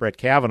against Brett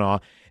Kavanaugh,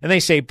 and they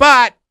say,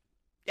 but,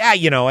 at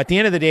the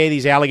end of the day,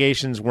 these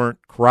allegations weren't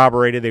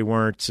corroborated, they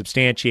weren't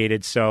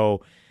substantiated,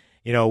 so,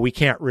 we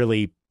can't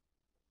really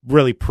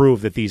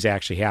prove that these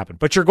actually happened.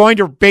 But you're going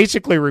to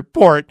basically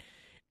report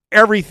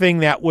everything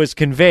that was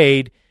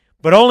conveyed,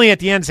 but only at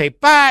the end say,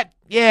 but,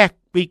 yeah,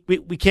 we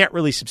can't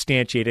really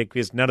substantiate it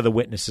because none of the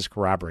witnesses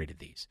corroborated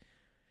these.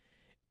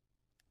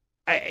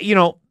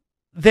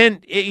 Then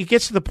it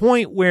gets to the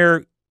point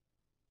where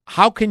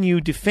how can you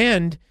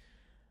defend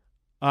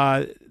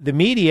the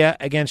media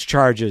against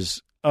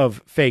charges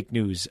of fake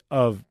news,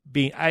 of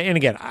being, and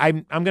again,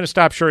 I'm going to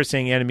stop short of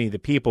saying enemy of the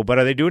people, but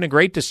are they doing a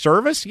great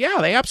disservice? Yeah,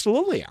 they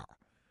absolutely are.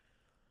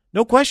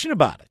 No question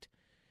about it.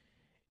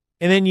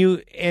 And then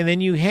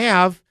you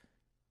have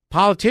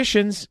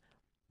politicians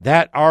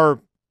that are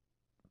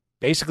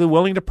basically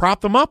willing to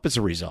prop them up as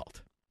a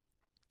result.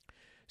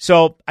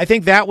 So I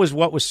think that was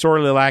what was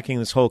sorely lacking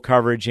in this whole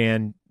coverage.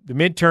 And the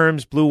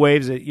midterms, blue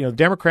waves,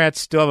 Democrats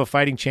still have a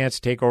fighting chance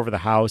to take over the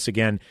House.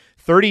 Again,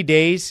 30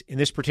 days in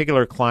this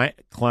particular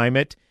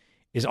climate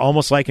is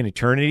almost like an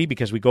eternity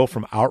because we go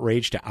from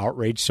outrage to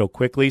outrage so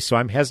quickly. So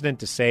I'm hesitant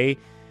to say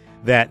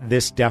that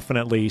this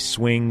definitely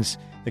swings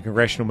the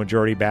congressional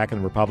majority back in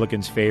the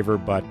Republicans' favor.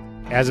 But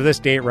as of this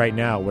date right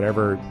now,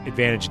 whatever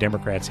advantage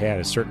Democrats had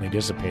is certainly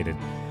dissipated.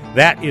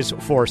 That is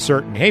for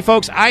certain. Hey,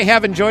 folks, I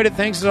have enjoyed it.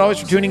 Thanks, as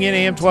always, for tuning in.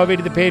 AM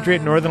 1280 The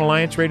Patriot, Northern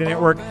Alliance Radio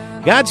Network.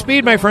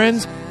 Godspeed, my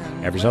friends.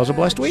 Have yourselves a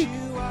blessed week.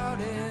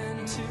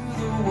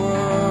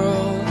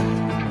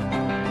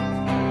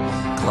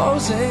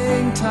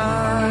 Closing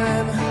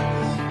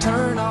time.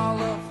 Turn all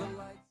of the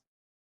lights.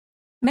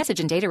 Message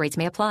and data rates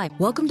may apply.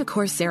 Welcome to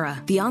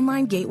Coursera, the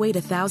online gateway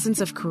to thousands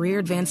of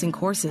career-advancing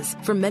courses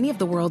from many of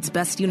the world's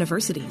best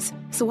universities.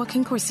 So what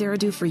can Coursera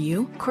do for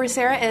you?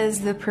 Coursera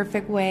is the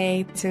perfect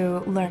way to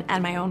learn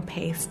at my own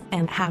pace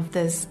and have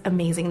this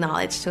amazing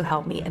knowledge to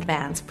help me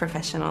advance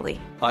professionally.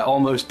 I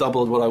almost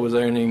doubled what I was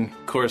earning.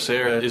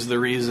 Coursera is the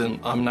reason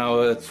I'm now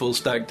a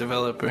full-stack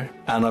developer,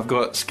 and I've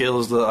got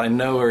skills that I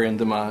know are in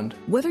demand.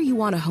 Whether you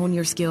want to hone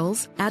your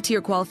skills, add to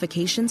your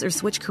qualifications, or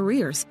switch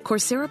careers,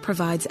 Coursera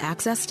provides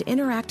access to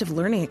interactive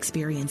learning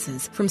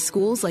experiences from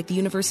schools like the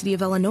University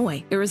of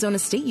Illinois, Arizona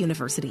State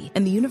University,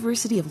 and the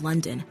University of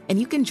London. And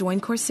you can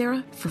join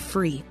Coursera for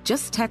free.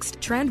 Just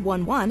text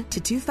TREND11 to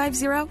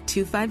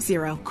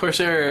 250-250.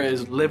 Coursera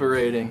is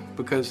liberating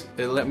because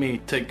it let me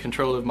take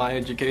control of my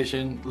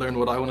education, learn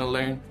what I want to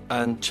learn,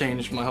 and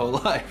change my whole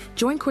life.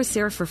 Join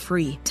Coursera for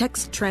free.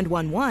 Text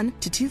TREND11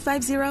 to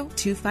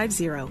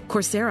 250-250.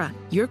 Coursera,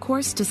 your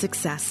course to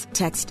success.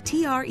 Text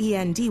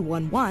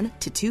TREND11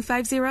 to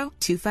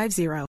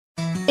 250-250.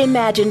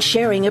 Imagine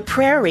sharing a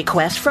prayer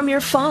request from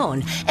your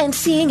phone and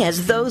seeing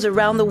as those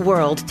around the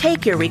world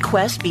take your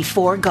request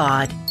before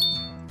God.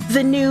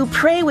 The new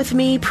Pray With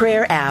Me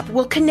prayer app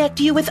will connect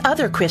you with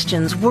other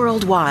Christians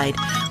worldwide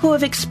who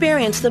have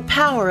experienced the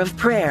power of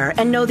prayer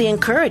and know the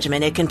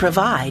encouragement it can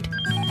provide.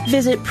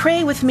 Visit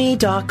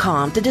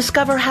praywithme.com to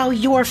discover how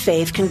your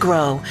faith can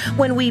grow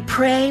when we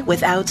pray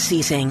without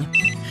ceasing.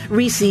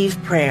 Receive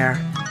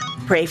prayer.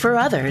 Pray for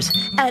others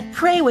at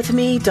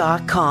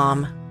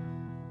praywithme.com.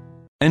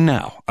 And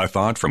now, a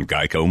thought from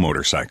Geico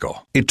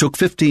Motorcycle. It took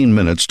 15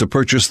 minutes to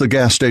purchase the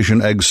gas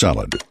station egg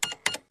salad.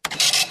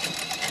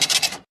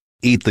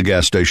 Eat the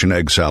gas station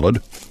egg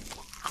salad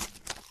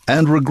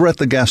and regret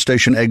the gas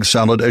station egg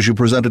salad as you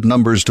presented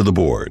numbers to the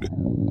board.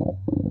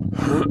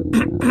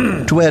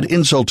 To add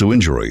insult to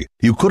injury,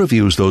 you could have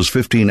used those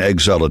 15 egg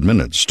salad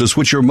minutes to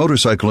switch your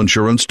motorcycle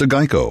insurance to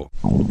Geico.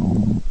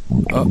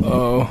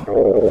 Uh-oh.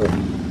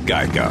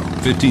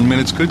 Geico. 15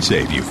 minutes could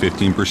save you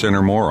 15%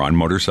 or more on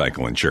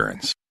motorcycle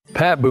insurance.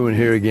 Pat Boone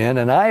here again,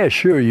 and I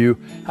assure you,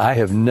 I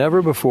have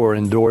never before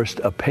endorsed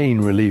a pain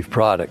relief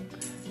product.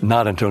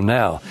 Not until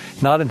now.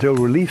 Not until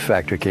Relief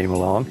Factor came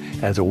along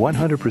as a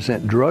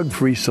 100%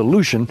 drug-free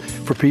solution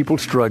for people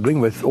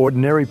struggling with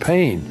ordinary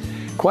pain.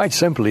 Quite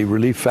simply,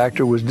 Relief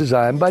Factor was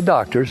designed by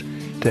doctors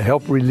to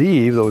help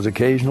relieve those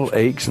occasional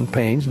aches and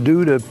pains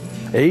due to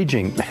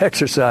aging,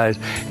 exercise,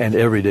 and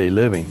everyday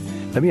living.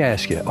 Let me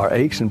ask you, are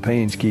aches and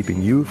pains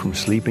keeping you from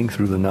sleeping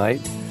through the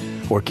night?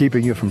 Or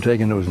keeping you from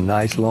taking those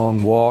nice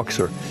long walks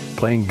or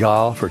playing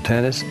golf or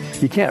tennis?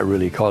 You can't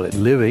really call it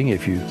living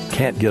if you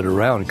can't get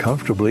around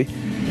comfortably.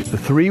 The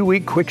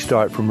 3-week quick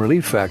start from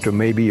Relief Factor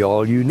may be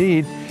all you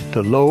need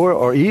to lower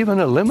or even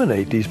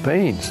eliminate these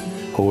pains.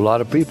 A whole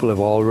lot of people have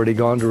already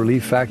gone to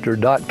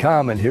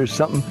ReliefFactor.com, and here's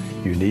something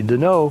you need to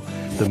know.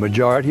 The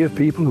majority of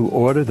people who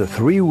order the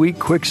 3-week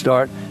quick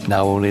start,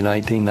 now only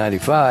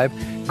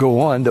 $19.95, go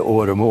on to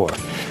order more.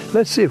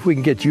 Let's see if we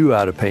can get you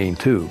out of pain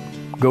too.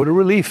 Go to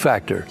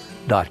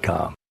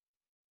ReliefFactor.com.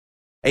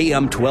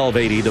 AM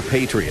 1280, The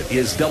Patriot,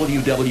 is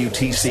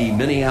WWTC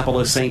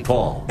Minneapolis, St.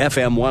 Paul.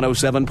 FM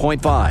 107.5,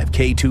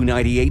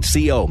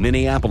 K298CO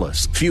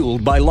Minneapolis.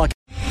 Fueled by Lucky.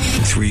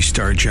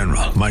 3-star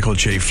General Michael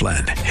J.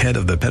 Flynn, head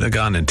of the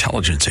Pentagon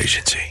Intelligence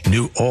Agency,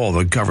 knew all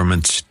the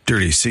government's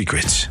dirty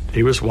secrets.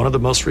 He was one of the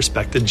most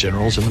respected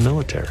generals in the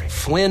military.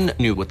 Flynn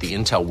knew what the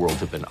intel world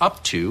had been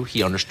up to.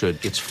 He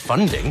understood its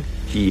funding.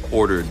 He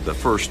ordered the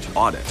first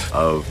audit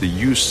of the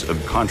use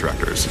of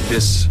contractors.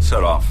 This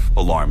set off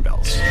alarm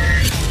bells.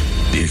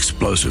 The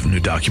explosive new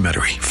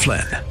documentary,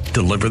 Flynn,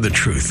 Deliver the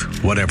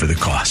Truth, Whatever the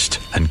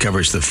Cost,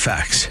 uncovers the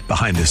facts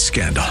behind this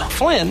scandal.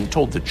 Flynn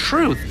told the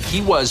truth.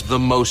 He was the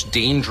most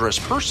dangerous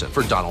person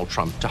for Donald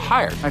Trump to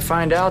hire. I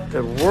find out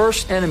the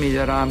worst enemy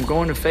that I'm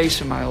going to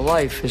face in my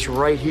life is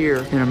right here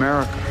in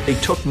America. They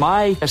took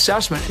my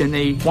assessment and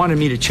they wanted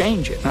me to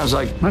change it. And I was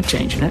like, I'm not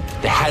changing it.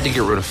 They had to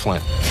get rid of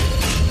Flynn.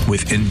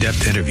 With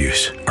in-depth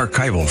interviews,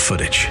 archival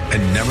footage,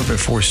 and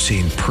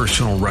never-before-seen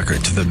personal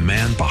records of the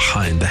man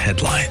behind the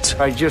headlines.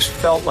 I just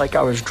felt like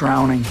I was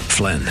drowning.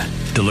 Flynn,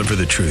 Deliver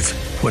the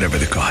Truth, Whatever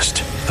the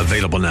Cost.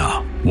 Available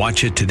now.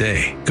 Watch it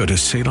today. Go to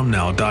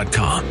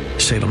salemnow.com.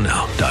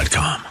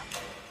 salemnow.com.